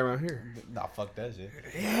should do that around here. Nah, fuck that shit.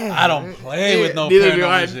 Yeah, I don't play with no neither do paranormal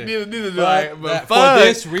I. shit. Neither do I. But for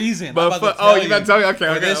this reason. But you're about to tell me?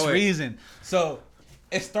 Okay. For this reason. So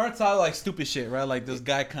it starts out like stupid shit, right? Like this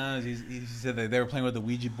guy comes, he said that they were playing with the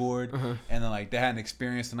Ouija board, and then like they had an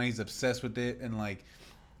experience, and now he's obsessed with it, and like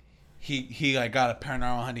he like got a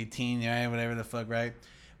paranormal hunting team, right? Whatever the fuck, right?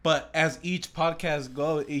 But as each podcast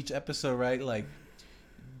goes, each episode, right? Like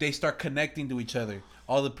they start connecting to each other,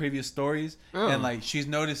 all the previous stories, and like she's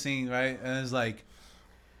noticing, right? And it's like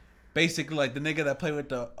basically like the nigga that played with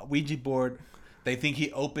the Ouija board, they think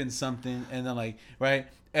he opened something, and then like right.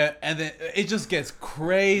 And then it just gets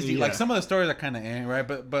crazy. Yeah. Like some of the stories are kind of right,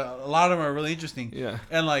 but a lot of them are really interesting. Yeah.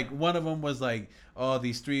 And like one of them was like, oh,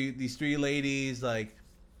 these three ladies, like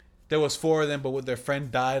there was 4 of them, but their friend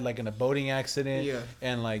died like in a boating accident. Yeah.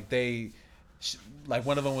 And like like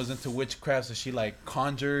one of them was into witchcraft, so she like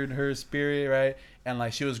conjured her spirit, right? And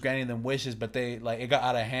like she was granting them wishes, but they like it got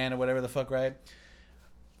out of hand or whatever the fuck, right?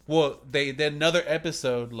 Well, they did another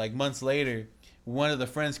episode like months later. One of the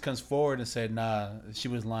friends comes forward and said, nah, she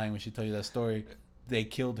was lying when she told you that story. They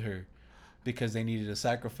killed her because they needed a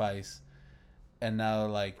sacrifice. And now,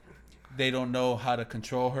 like, they don't know how to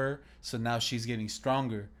control her. So now she's getting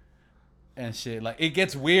stronger and shit. Like, it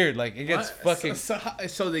gets weird. Like, it gets fucking...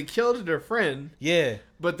 So they killed their friend? Yeah.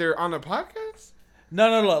 But they're on a podcast?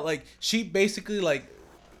 No. Like, she basically, like,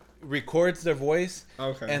 records their voice,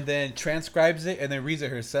 and then transcribes it, and then reads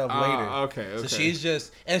it herself later. Okay. So she's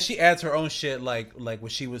just, and she adds her own shit, like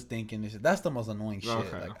what she was thinking. That's the most annoying shit.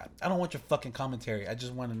 Okay. Like, I don't want your fucking commentary. I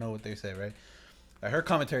just want to know what they say, right? Like, her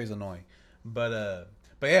commentary is annoying, but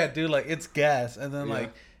yeah, dude, like it's gas, and then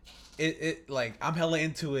like it like I'm hella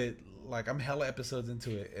into it. Like I'm hella episodes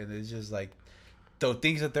into it, and it's just like the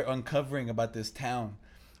things that they're uncovering about this town,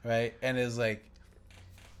 right? And it's like.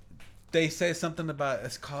 They say something about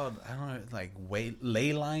it's called I don't know like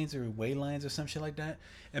ley lines or some shit like that,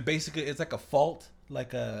 and basically it's like a fault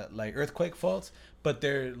like earthquake faults, but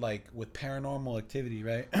they're like with paranormal activity,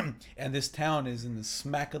 right? And this town is in the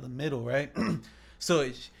smack of the middle, right? So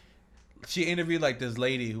she interviewed like this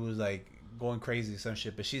lady who was like going crazy or some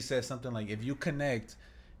shit, but she said something like if you connect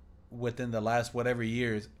within the last whatever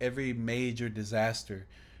years every major disaster,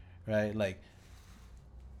 right, like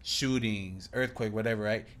shootings, earthquake, whatever,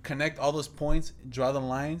 right? Connect all those points, draw the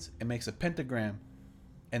lines, it makes a pentagram.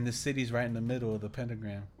 And the city's right in the middle of the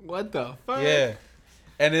pentagram. What the fuck? Yeah.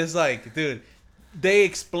 And it's like, dude, they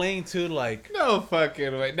explain to like... No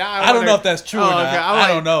fucking way. Now I don't know if that's true or not. I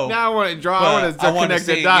don't know. Now I want to draw. I want to connect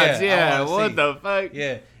the dots. Yeah. What the fuck?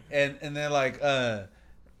 Yeah. And then like I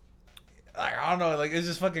don't know. Like, it's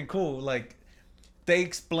just fucking cool. Like, they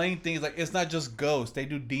explain things like it's not just ghosts. They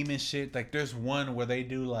do demon shit. Like there's one where they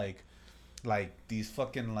do like these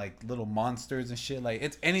fucking like little monsters and shit. Like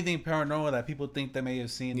it's anything paranormal that people think they may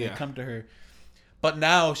have seen. They come to her. But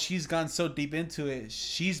now she's gone so deep into it.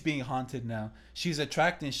 She's being haunted now. She's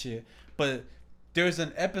attracting shit. But there's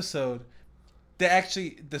an episode that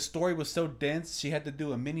actually the story was so dense she had to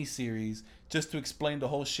do a mini series just to explain the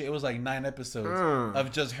whole shit. It was like 9 episodes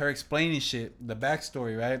of just her explaining shit, the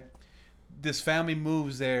backstory, right? This family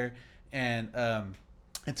moves there and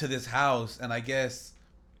into this house, and I guess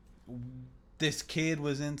this kid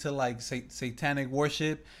was into like satanic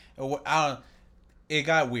worship. It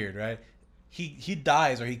got weird, right? He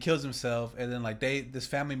dies or he kills himself, and then like this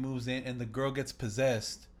family moves in, and the girl gets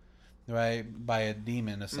possessed, right, by a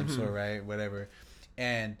demon of some sort, right, whatever.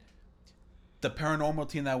 And the paranormal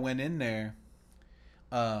team that went in there,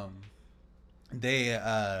 the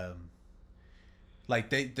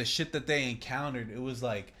shit that they encountered, it was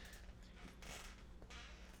like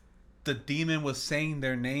the demon was saying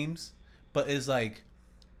their names, but it's like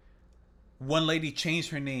one lady changed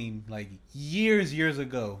her name like years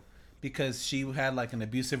ago, because she had like an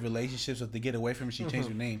abusive relationship, so to get away from it, she changed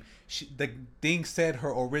her name. The thing said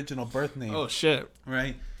her original birth name. Oh shit!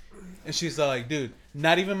 Right, and she's like, dude,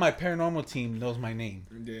 not even my paranormal team knows my name.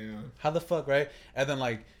 Yeah. How the fuck, right? And then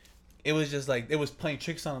like, it was just like it was playing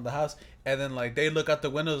tricks on the house, and then like they look out the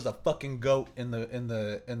window, there's a fucking goat in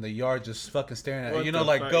the yard just fucking staring at her. You know,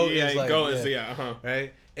 like fuck? goat Yeah, is like goat is uh-huh.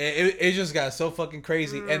 right. It just got so fucking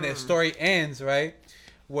crazy, and the story ends right.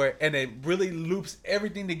 And it really loops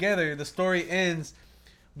everything together. The story ends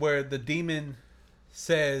where the demon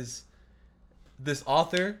says, this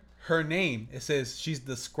author, her name, it says she's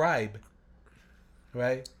the scribe,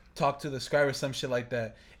 right? Talk to the scribe or some shit like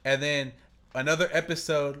that. And then another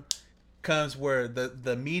episode comes where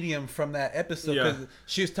the medium from that episode, because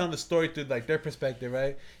she was telling the story through like their perspective,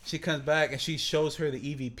 right? She comes back and she shows her the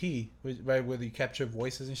EVP, right, where you capture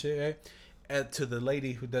voices and shit, right? And to the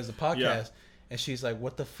lady who does the podcast. Yeah. And she's like,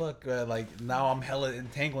 what the fuck? Like, now I'm hella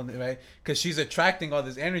entangled, right? Because she's attracting all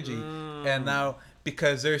this energy. And now,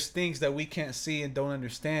 because there's things that we can't see and don't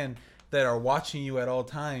understand that are watching you at all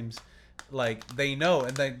times, like, they know.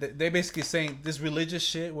 And they're basically saying this religious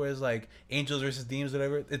shit where it's like angels versus demons,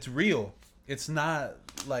 whatever, it's real. It's not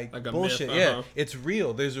like bullshit. Myth, Yeah, it's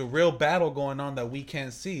real. There's a real battle going on that we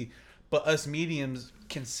can't see. But us mediums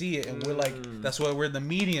can see it. And we're like, that's why we're the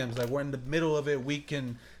mediums. Like, we're in the middle of it. We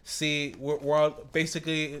can see, we're all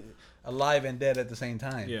basically alive and dead at the same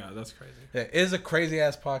time. Yeah, that's crazy. Yeah, it's a crazy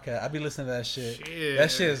ass podcast. I be listening to that shit.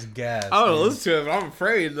 That shit is gas. I don't listen to it, but I'm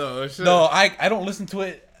afraid though. No, I don't listen to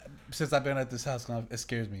it since I've been at this house. It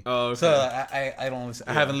scares me. Oh, okay. So I don't listen.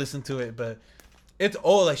 Yeah. I haven't listened to it, but it's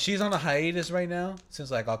old. Like, she's on a hiatus right now since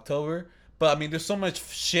like October. But I mean, there's so much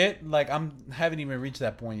shit. Like, haven't even reached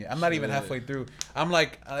that point yet. I'm not even halfway through. I'm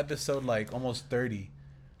like episode like almost 30.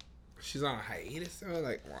 She's on a hiatus though.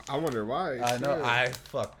 Like, I wonder why. I know.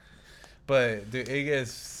 Fuck. But dude, it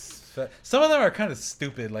gets. Some of them are kind of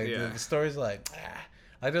stupid. Like the stories, like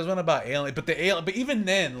there's one about alien, but but even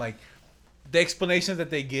then, like the explanations that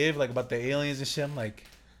they give, like about the aliens and shit, I'm like,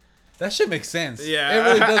 that shit makes sense. Yeah, it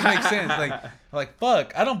really does make sense. Like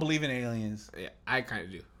fuck, I don't believe in aliens. Yeah, I kind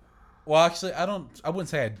of do. Well, actually, I don't. I wouldn't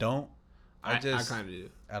say I don't. I kind of do.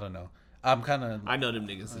 I don't know. I'm kind of. I know them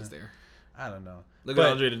niggas is there. I don't know. Look at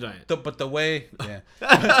Andre the Giant. But the way,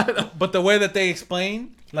 but the way that they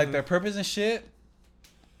explain like their purpose and shit,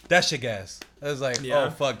 that shit gas. I was like,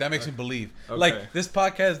 oh fuck, that makes me believe. Okay. Like, this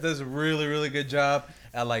podcast does a really, really good job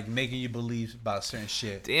at like making you believe about certain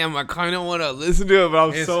shit. Damn, I kind of want to listen to it, but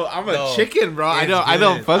I'm a chicken, bro. I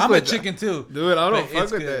don't fuck with it. I'm a chicken too, dude. I don't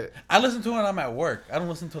fuck with it. I listen to it when I'm at work. I don't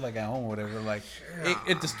listen to it like at home or whatever. Like,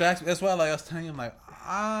 it distracts me. That's why, like, I was telling you, like,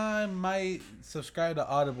 I might subscribe to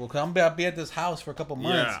Audible because I'll be at this house for a couple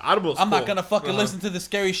months. Yeah, Audible's cool. not gonna fucking listen to the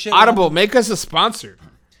scary shit. Audible, make us a sponsor.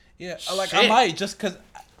 Yeah, like, I might, just because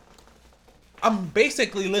I'm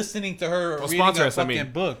basically listening to her reading a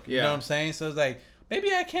fucking book. You know what I'm saying? So it's like,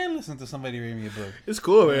 maybe I can listen to somebody read me a book. It's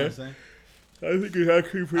cool, man. You know what I'm saying? I think it's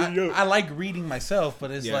actually pretty dope. I like reading myself,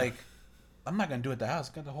 but it's like, I'm not gonna do it at the house.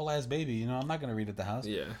 Got the whole ass baby, you know. I'm not gonna read at the house.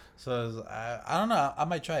 Yeah. So I don't know. I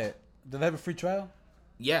might try it. Do they have a free trial?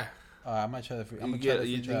 Yeah. I might try the free.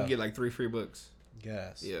 You can get like 3 free books.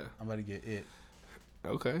 Yes. Yeah. I'm about to get it.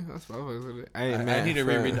 Okay, that's what I need to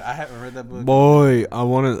reread. I haven't read that book. Boy, I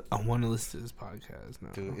wanna listen to this podcast now.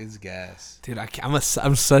 Dude, it's gas. Dude,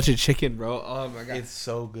 I'm such a chicken, bro. Oh my god, it's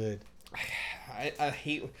so good. I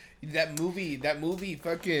hate that movie. That movie,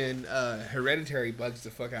 fucking Hereditary, bugs the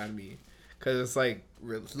fuck out of me because it's like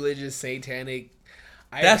religious, satanic.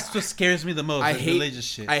 That's what scares me the most. I hate religious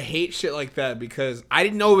shit. I hate shit like that because I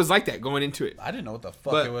didn't know it was like that going into it. I didn't know what the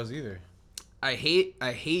fuck it was either. I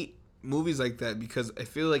hate movies like that because I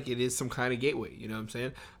feel like it is some kind of gateway. You know what I'm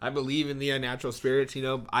saying? I believe in the unnatural spirits. You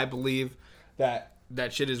know, I believe that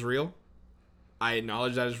shit is real. I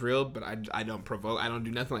acknowledge that it's real, but I don't provoke. I don't do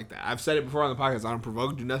nothing like that. I've said it before on the podcast. I don't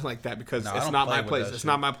provoke, do nothing like that because it's not my place. It's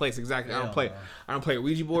not my place. Exactly. I don't play. I don't play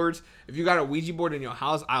Ouija boards. If you got a Ouija board in your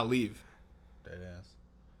house, I'll leave. Dead ass.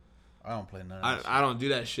 I don't play none of that shit. I don't do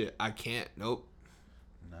that shit. I can't. Nope.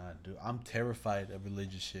 Nah, dude. I'm terrified of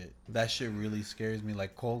religious shit. That shit really scares me,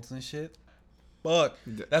 like cults and shit. Fuck.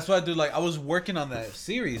 That's why I do. Like, I was working on that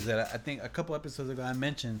series that I think a couple episodes ago I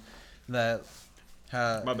mentioned that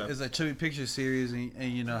it's a Chubby Picture series, and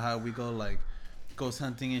you know how we go like ghost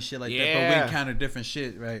hunting and shit like that, but we encounter different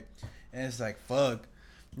shit, right? And it's like, fuck.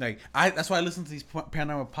 Like, that's why I listen to these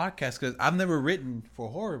paranormal podcasts, because I've never written for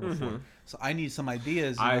horror before, so I need some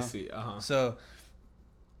ideas. You know? I see. So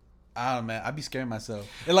I don't know, man. I'd be scaring myself.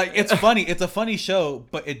 And like, it's funny. It's a funny show,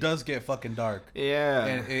 but it does get fucking dark. Yeah.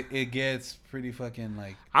 And it gets pretty fucking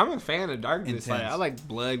like. I'm a fan of darkness. Like, intense. I like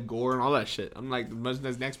blood, gore, and all that shit. I'm like much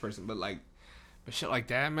as next person, but shit like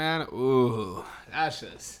that, man. Ooh, that's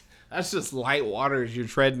just light waters you're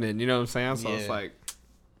treading in. You know what I'm saying? So it's Yeah. like,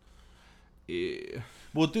 yeah.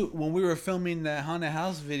 Well, dude, when we were filming that haunted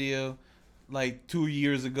house video, like 2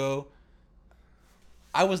 years ago,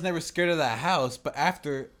 I was never scared of that house, but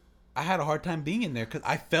after, I had a hard time being in there because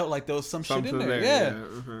I felt like there was some shit in there. Yeah.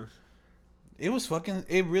 Uh-huh. It was fucking.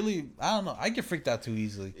 It really. I don't know. I get freaked out too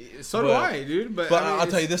easily. So do I, dude. But I mean, I'll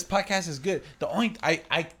tell you, this podcast is good. The only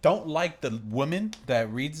I don't like the woman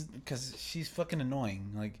that reads because she's fucking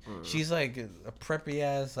annoying. Like she's like a preppy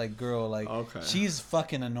ass like girl. Like she's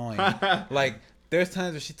fucking annoying. Like there's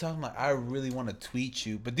times where she's talking like, I really want to tweet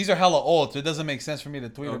you, but these are hella old, so it doesn't make sense for me to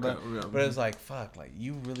tweet her. But it's like, fuck, like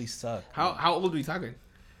you really suck. How old are we talking?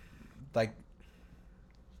 Like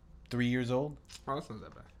 3 years old. Oh, that's not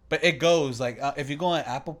that bad. But it goes like if you go on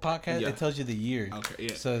Apple Podcast, it tells you the year. Okay,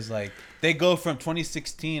 yeah. So it's like they go from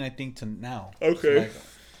 2016, I think, to now. Okay.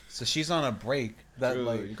 So she's on a break. That Dude,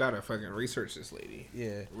 like you gotta fucking research this lady.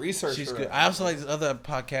 yeah, Research. she's her. good. I also like this other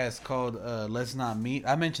podcast called Let's Not Meet.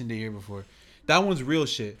 I mentioned it here before. That one's real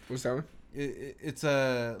shit. What's that one? It's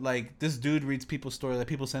like this dude reads people's stories. Like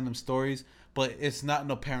people send them stories, but it's not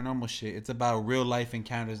no paranormal shit. It's about real life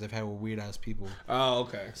encounters they've had with weird ass people. Oh,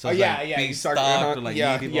 okay. So it's like being You stalked or like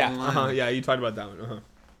yeah, meeting people online. yeah. You talked about that one.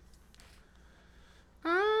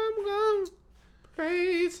 I'm gonna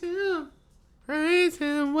praise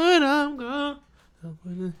him when I'm gone. I'm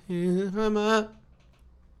gonna hear him up.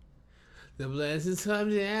 The blessings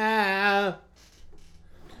come down.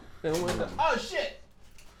 And when oh shit!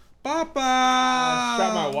 Papa!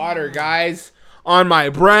 Shot my water, guys. On my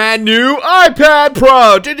brand new iPad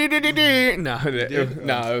Pro.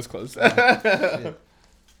 No, it was close.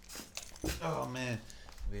 Oh man,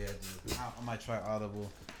 yeah, dude. I might try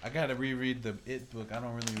Audible. I gotta reread the It book. I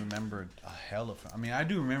don't really remember a hell of. I mean, I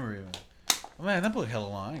do remember it. Oh, man, that book hella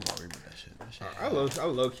long. I ain't gonna read that shit. I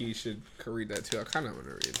low key should read that too. I kind of want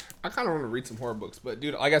to read. I kind of want to read some horror books, but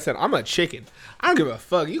dude, like I said, I'm a chicken. I don't give a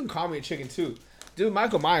fuck. You can call me a chicken too, dude.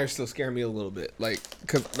 Michael Myers still scare me a little bit, like,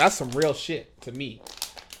 cause that's some real shit to me.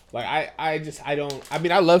 Like I don't. I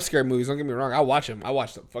mean, I love scary movies. Don't get me wrong. I watch them. I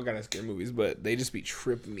watch the fuck out of scary movies, but they just be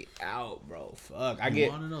tripping me out, bro. Fuck. You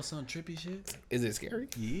want to know some trippy shit? Is it scary?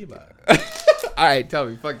 Yeah, but. All right, tell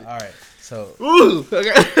me. Fuck it. All right, so Ooh.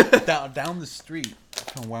 Okay. down the street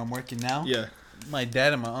from where I'm working now. Yeah. My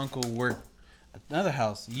dad and my uncle worked at another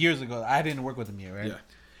house years ago. I didn't work with them yet, right? Yeah.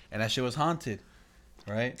 And that shit was haunted,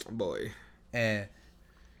 right? Boy. And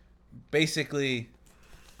basically,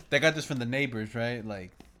 they got this from the neighbors, right?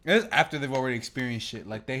 Like, it was after they've already experienced shit.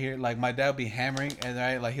 Like, they hear, like, my dad will be hammering, and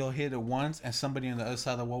right, like, he'll hit it once, and somebody on the other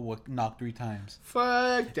side of the wall will knock 3 times.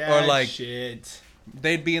 Fuck that Or, like, shit.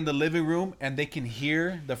 They'd be in the living room, and they can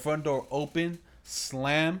hear the front door open,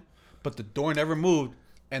 slam, but the door never moved,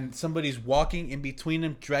 and somebody's walking in between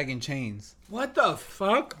them, dragging chains. What the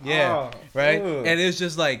fuck? Yeah, Oh, right. ugh. And it's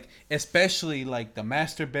just like, especially like the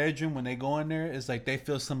master bedroom when they go in there, it's like they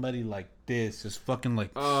feel somebody like this, just fucking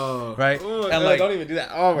like, Oh, right. Ooh, And no, like, don't even do that.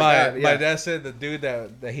 Oh my god. Yeah. my dad said the dude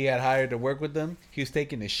that he had hired to work with them, he was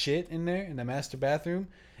taking a shit in there in the master bathroom,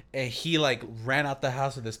 and he like ran out the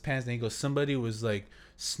house with his pants, and he goes, somebody was like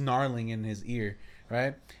snarling in his ear,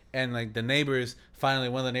 right? And like the neighbors, finally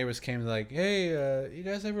one of the neighbors came like, hey, you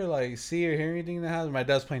guys ever like see or hear anything in the house? And my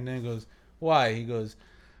dad's playing there and goes, why? He goes,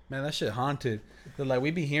 man, that shit haunted. They're like,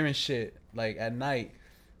 we be hearing shit like at night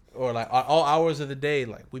or like all hours of the day.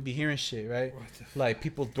 Like we be hearing shit, right? Like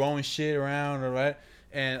people throwing shit around or right.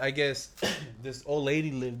 And I guess this old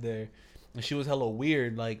lady lived there and she was hella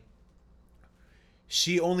weird. Like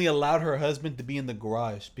she only allowed her husband to be in the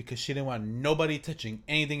garage because she didn't want nobody touching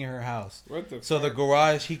anything in her house. What the So fuck? the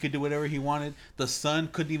garage, he could do whatever he wanted. The son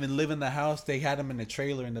couldn't even live in the house. They had him in a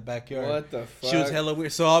trailer in the backyard. What the fuck? She was hella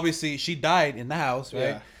weird. So obviously she died in the house, right?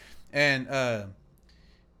 Yeah. And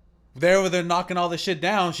they're knocking all the shit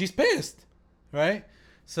down. She's pissed, right?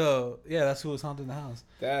 So yeah, that's who was haunting the house.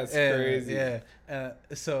 That's And, crazy. Yeah.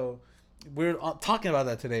 So we're talking about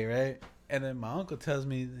that today, right? And then my uncle tells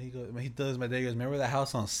me, my dad goes, remember that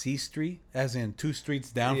house on C Street? As in 2 streets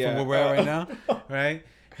down Yeah. from where we're at right now? Right?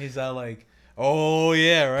 He's all like, oh,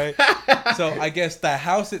 yeah, right? So I guess the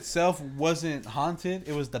house itself wasn't haunted.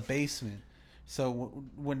 It was the basement. So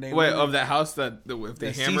when they Wait, went- of that house that if they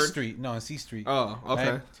the C hammered? Street. No, in C Street. Oh,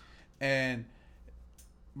 okay. Right? And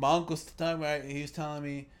my uncle's time, right? He was telling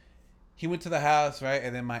me he went to the house, right?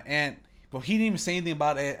 And then my aunt, but he didn't even say anything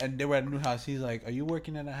about it. And they were at a new house. He's like, "Are you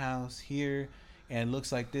working at a house here and it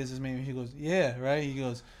looks like this. Is maybe he goes, yeah, right. He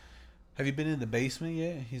goes, have you been in the basement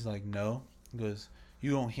yet? He's like, no. He goes,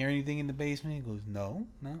 you don't hear anything in the basement? He goes, no,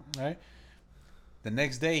 right. The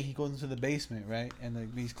next day he goes into the basement, right, and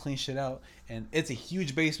like he's clean shit out, and it's a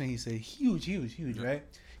huge basement. He said, huge, right.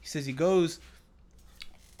 He says he goes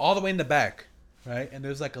all the way in the back, right, and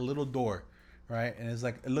there's like a little door, right, and it's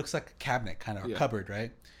like it looks like a cabinet kind of a cupboard,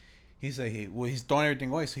 right. He's like, he's throwing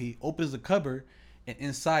everything away, so he opens the cupboard, and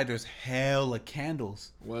inside there's hella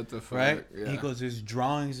candles. What the fuck? Right? Yeah. He goes, there's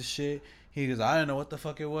drawings and shit. He goes, I don't know what the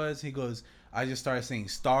fuck it was. He goes, I just started seeing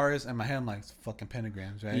stars, and my head, I'm like, it's fucking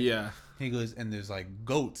pentagrams, right? Yeah. He goes, and there's like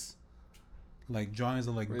goats, like drawings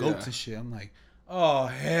of like goats and shit. I'm like, oh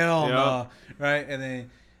hell no, right? And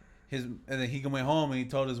then he went home and he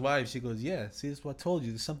told his wife. She goes, yeah, see, that's what I told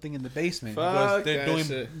you. There's something in the basement. He goes, they're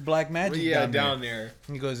doing black magic. Down there.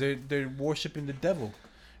 He goes, they're worshiping the devil,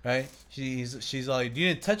 right? She's like, you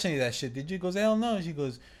didn't touch any of that shit, did you? He goes, hell no. She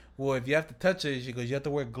goes, well, if you have to touch it, she goes, you have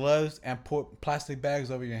to wear gloves and put plastic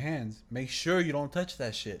bags over your hands. Make sure you don't touch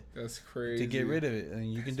that shit. That's crazy. To get rid of it.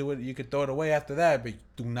 And you can do it, you can throw it away after that, but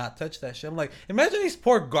do not touch that shit. I'm like, imagine these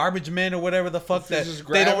poor garbage men or whatever the fuck that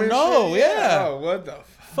they don't know. Yeah. Oh, what the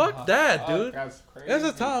fuck that, dude. That's crazy. There's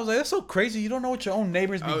a time I was like, that's so crazy. You don't know what your own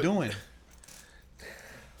neighbors be doing.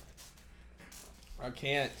 I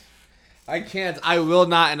can't. I will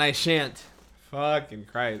not, and I shan't. Fucking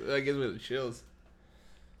Christ. That gives me the chills.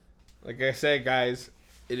 Like I said, guys,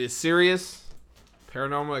 it is serious.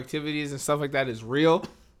 Paranormal activities and stuff like that is real.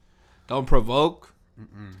 Don't provoke.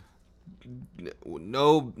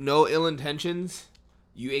 No ill intentions.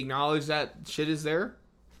 You acknowledge that shit is there.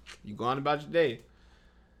 You go on about your day.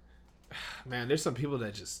 Man, there's some people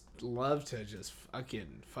that just love to just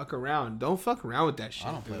fucking fuck around. Don't fuck around with that shit.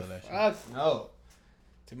 I don't play with that shit. No.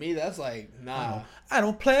 To me, that's like, nah. I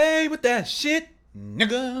don't play with that shit,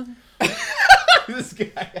 nigga. This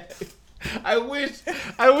guy. I wish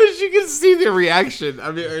you could see the reaction.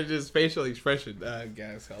 I mean, or just facial expression.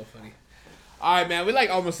 Guys, hell funny. All right, man. We like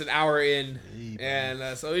almost an hour in,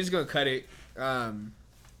 and so we're just gonna cut it. Go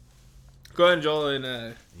ahead, Joel,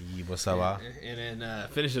 and what's up, and then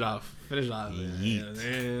finish it off. And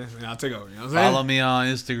I'll take over. You know what I'm saying? Follow me on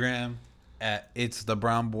Instagram at It's the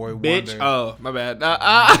Brown Boy Bitch. Wonder. Oh, my bad.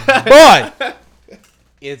 Boy,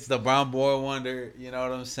 it's the Brown Boy Wonder. You know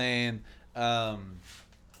what I'm saying? I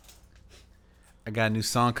got a new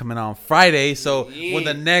song coming out on Friday, so when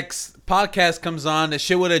the next podcast comes on, the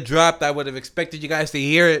shit would have dropped. I would have expected you guys to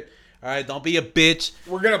hear it. All right, don't be a bitch.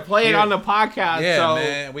 We're gonna play it on the podcast. Yeah, so.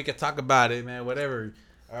 man, we can talk about it, man. Whatever.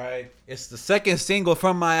 All right, it's the second single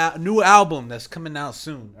from my new album that's coming out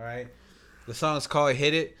soon. All right, the song is called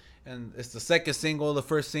 "Hit It," and it's the second single. The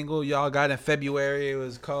first single y'all got in February. It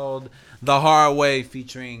was called "The Hard Way,"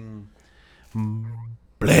 featuring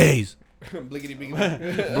Blaze. Blickety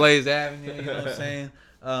blickety. Blaze Avenue, you know what I'm saying?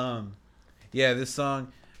 Yeah, this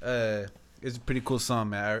song is a pretty cool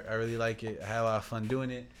song, man. I really like it. I had a lot of fun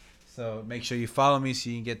doing it. So make sure you follow me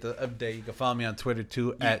so you can get the update. You can follow me on Twitter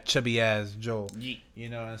too at ChubbyAssJoel. You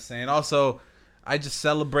know what I'm saying? Also, I just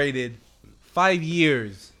celebrated 5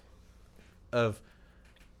 years of,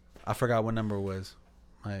 I forgot what number it was.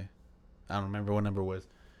 I don't remember what number it was.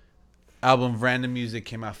 Album Random Music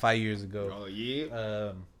came out 5 years ago. Oh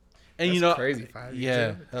yeah. And that's you know, crazy. 5 years yeah,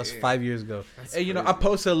 ago? that was 5 years ago. That's And you know, crazy. I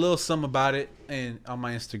posted a little something about it on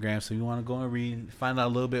my Instagram, so you want to go and read, find out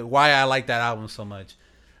a little bit why I like that album so much,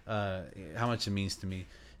 how much it means to me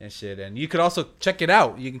and shit. And you could also check it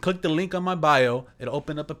out. You can click the link on my bio. It'll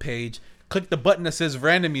open up a page. Click the button that says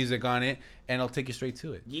Random Music on it, and it'll take you straight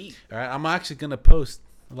to it. Yeet. All right, I'm actually gonna post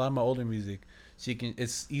a lot of my older music, so you can.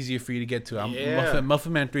 It's easier for you to get to.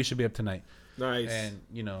 Muffin Man 3 should be up tonight. Nice. And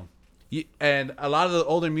you know. And a lot of the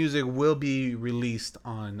older music will be released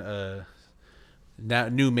on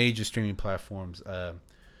new major streaming platforms,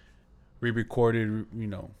 re-recorded, you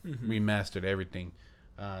know, remastered, everything.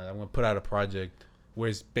 I'm gonna put out a project where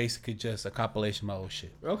it's basically just a compilation of my old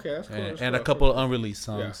shit. Okay, that's cool. And a couple of unreleased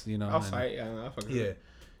songs, you know. I'll fight. Yeah, I'll fucking yeah.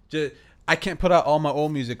 Just, I can't put out all my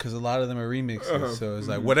old music because a lot of them are remixes. So it's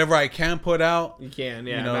like whatever I can put out. You can,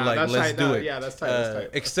 yeah. You know, like let's do it. Yeah, that's tight. That's tight.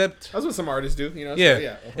 Except that's what some artists do, you know. Yeah. So,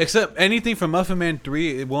 yeah. Except anything from Muffin Man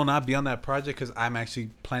 3, it will not be on that project because I'm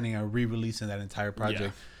actually planning on re-releasing that entire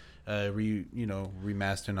project.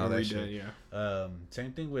 Remastering all that shit. Yeah.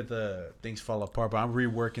 Same thing with Things Fall Apart, but I'm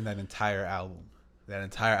reworking that entire album. That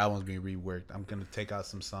entire album's being reworked. I'm gonna take out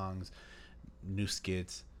some songs, new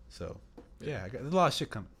skits. So yeah, there's a lot of shit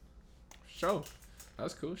coming. Show.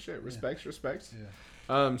 That's cool shit. Respects.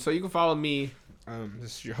 Yeah. So you can follow me.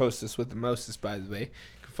 This is your hostess with the mostest, by the way.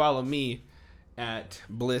 You can follow me at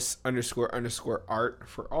bliss__art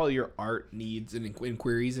for all your art needs and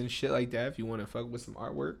inquiries and shit like that. If you want to fuck with some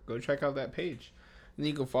artwork, go check out that page. And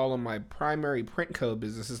you can follow my Primary Print Co.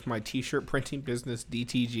 business. It's my t-shirt printing business,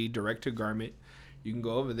 DTG, direct to garment. You can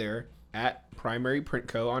go over there at Primary Print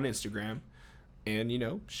Co. on Instagram and,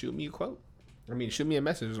 shoot me a quote. Shoot me a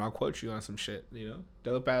message and I'll quote you on some shit,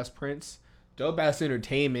 Dope ass prints, dope ass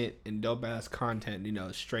entertainment, and dope ass content,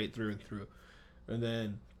 straight through and through. And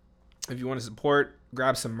then if you want to support,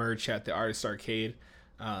 grab some merch at the Artist Arcade.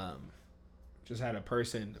 Just had a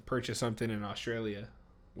person purchase something in Australia,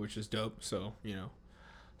 which is dope. So,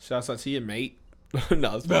 shouts out to you, mate.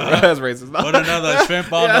 No, that's racist. What another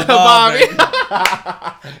shrimp on the barbie.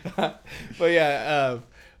 But yeah,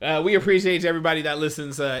 we appreciate everybody that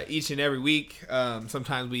listens each and every week.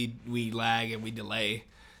 Sometimes we lag and we delay,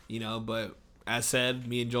 but as said,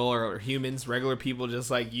 me and Joel are humans, regular people just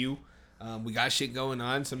like you. We got shit going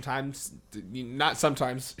on. Sometimes, not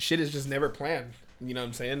sometimes, shit is just never planned. You know what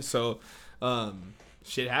I'm saying? So,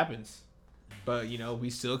 shit happens. But,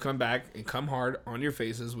 we still come back and come hard on your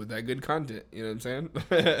faces with that good content. You know what I'm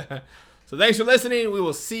saying? So, thanks for listening. We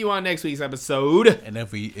will see you on next week's episode. And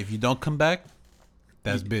if you don't come back,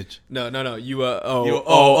 that's bitch. No. You,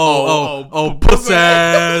 puss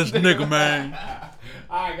ass nigga, man.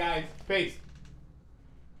 All right, guys. Peace.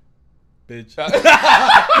 Bitch.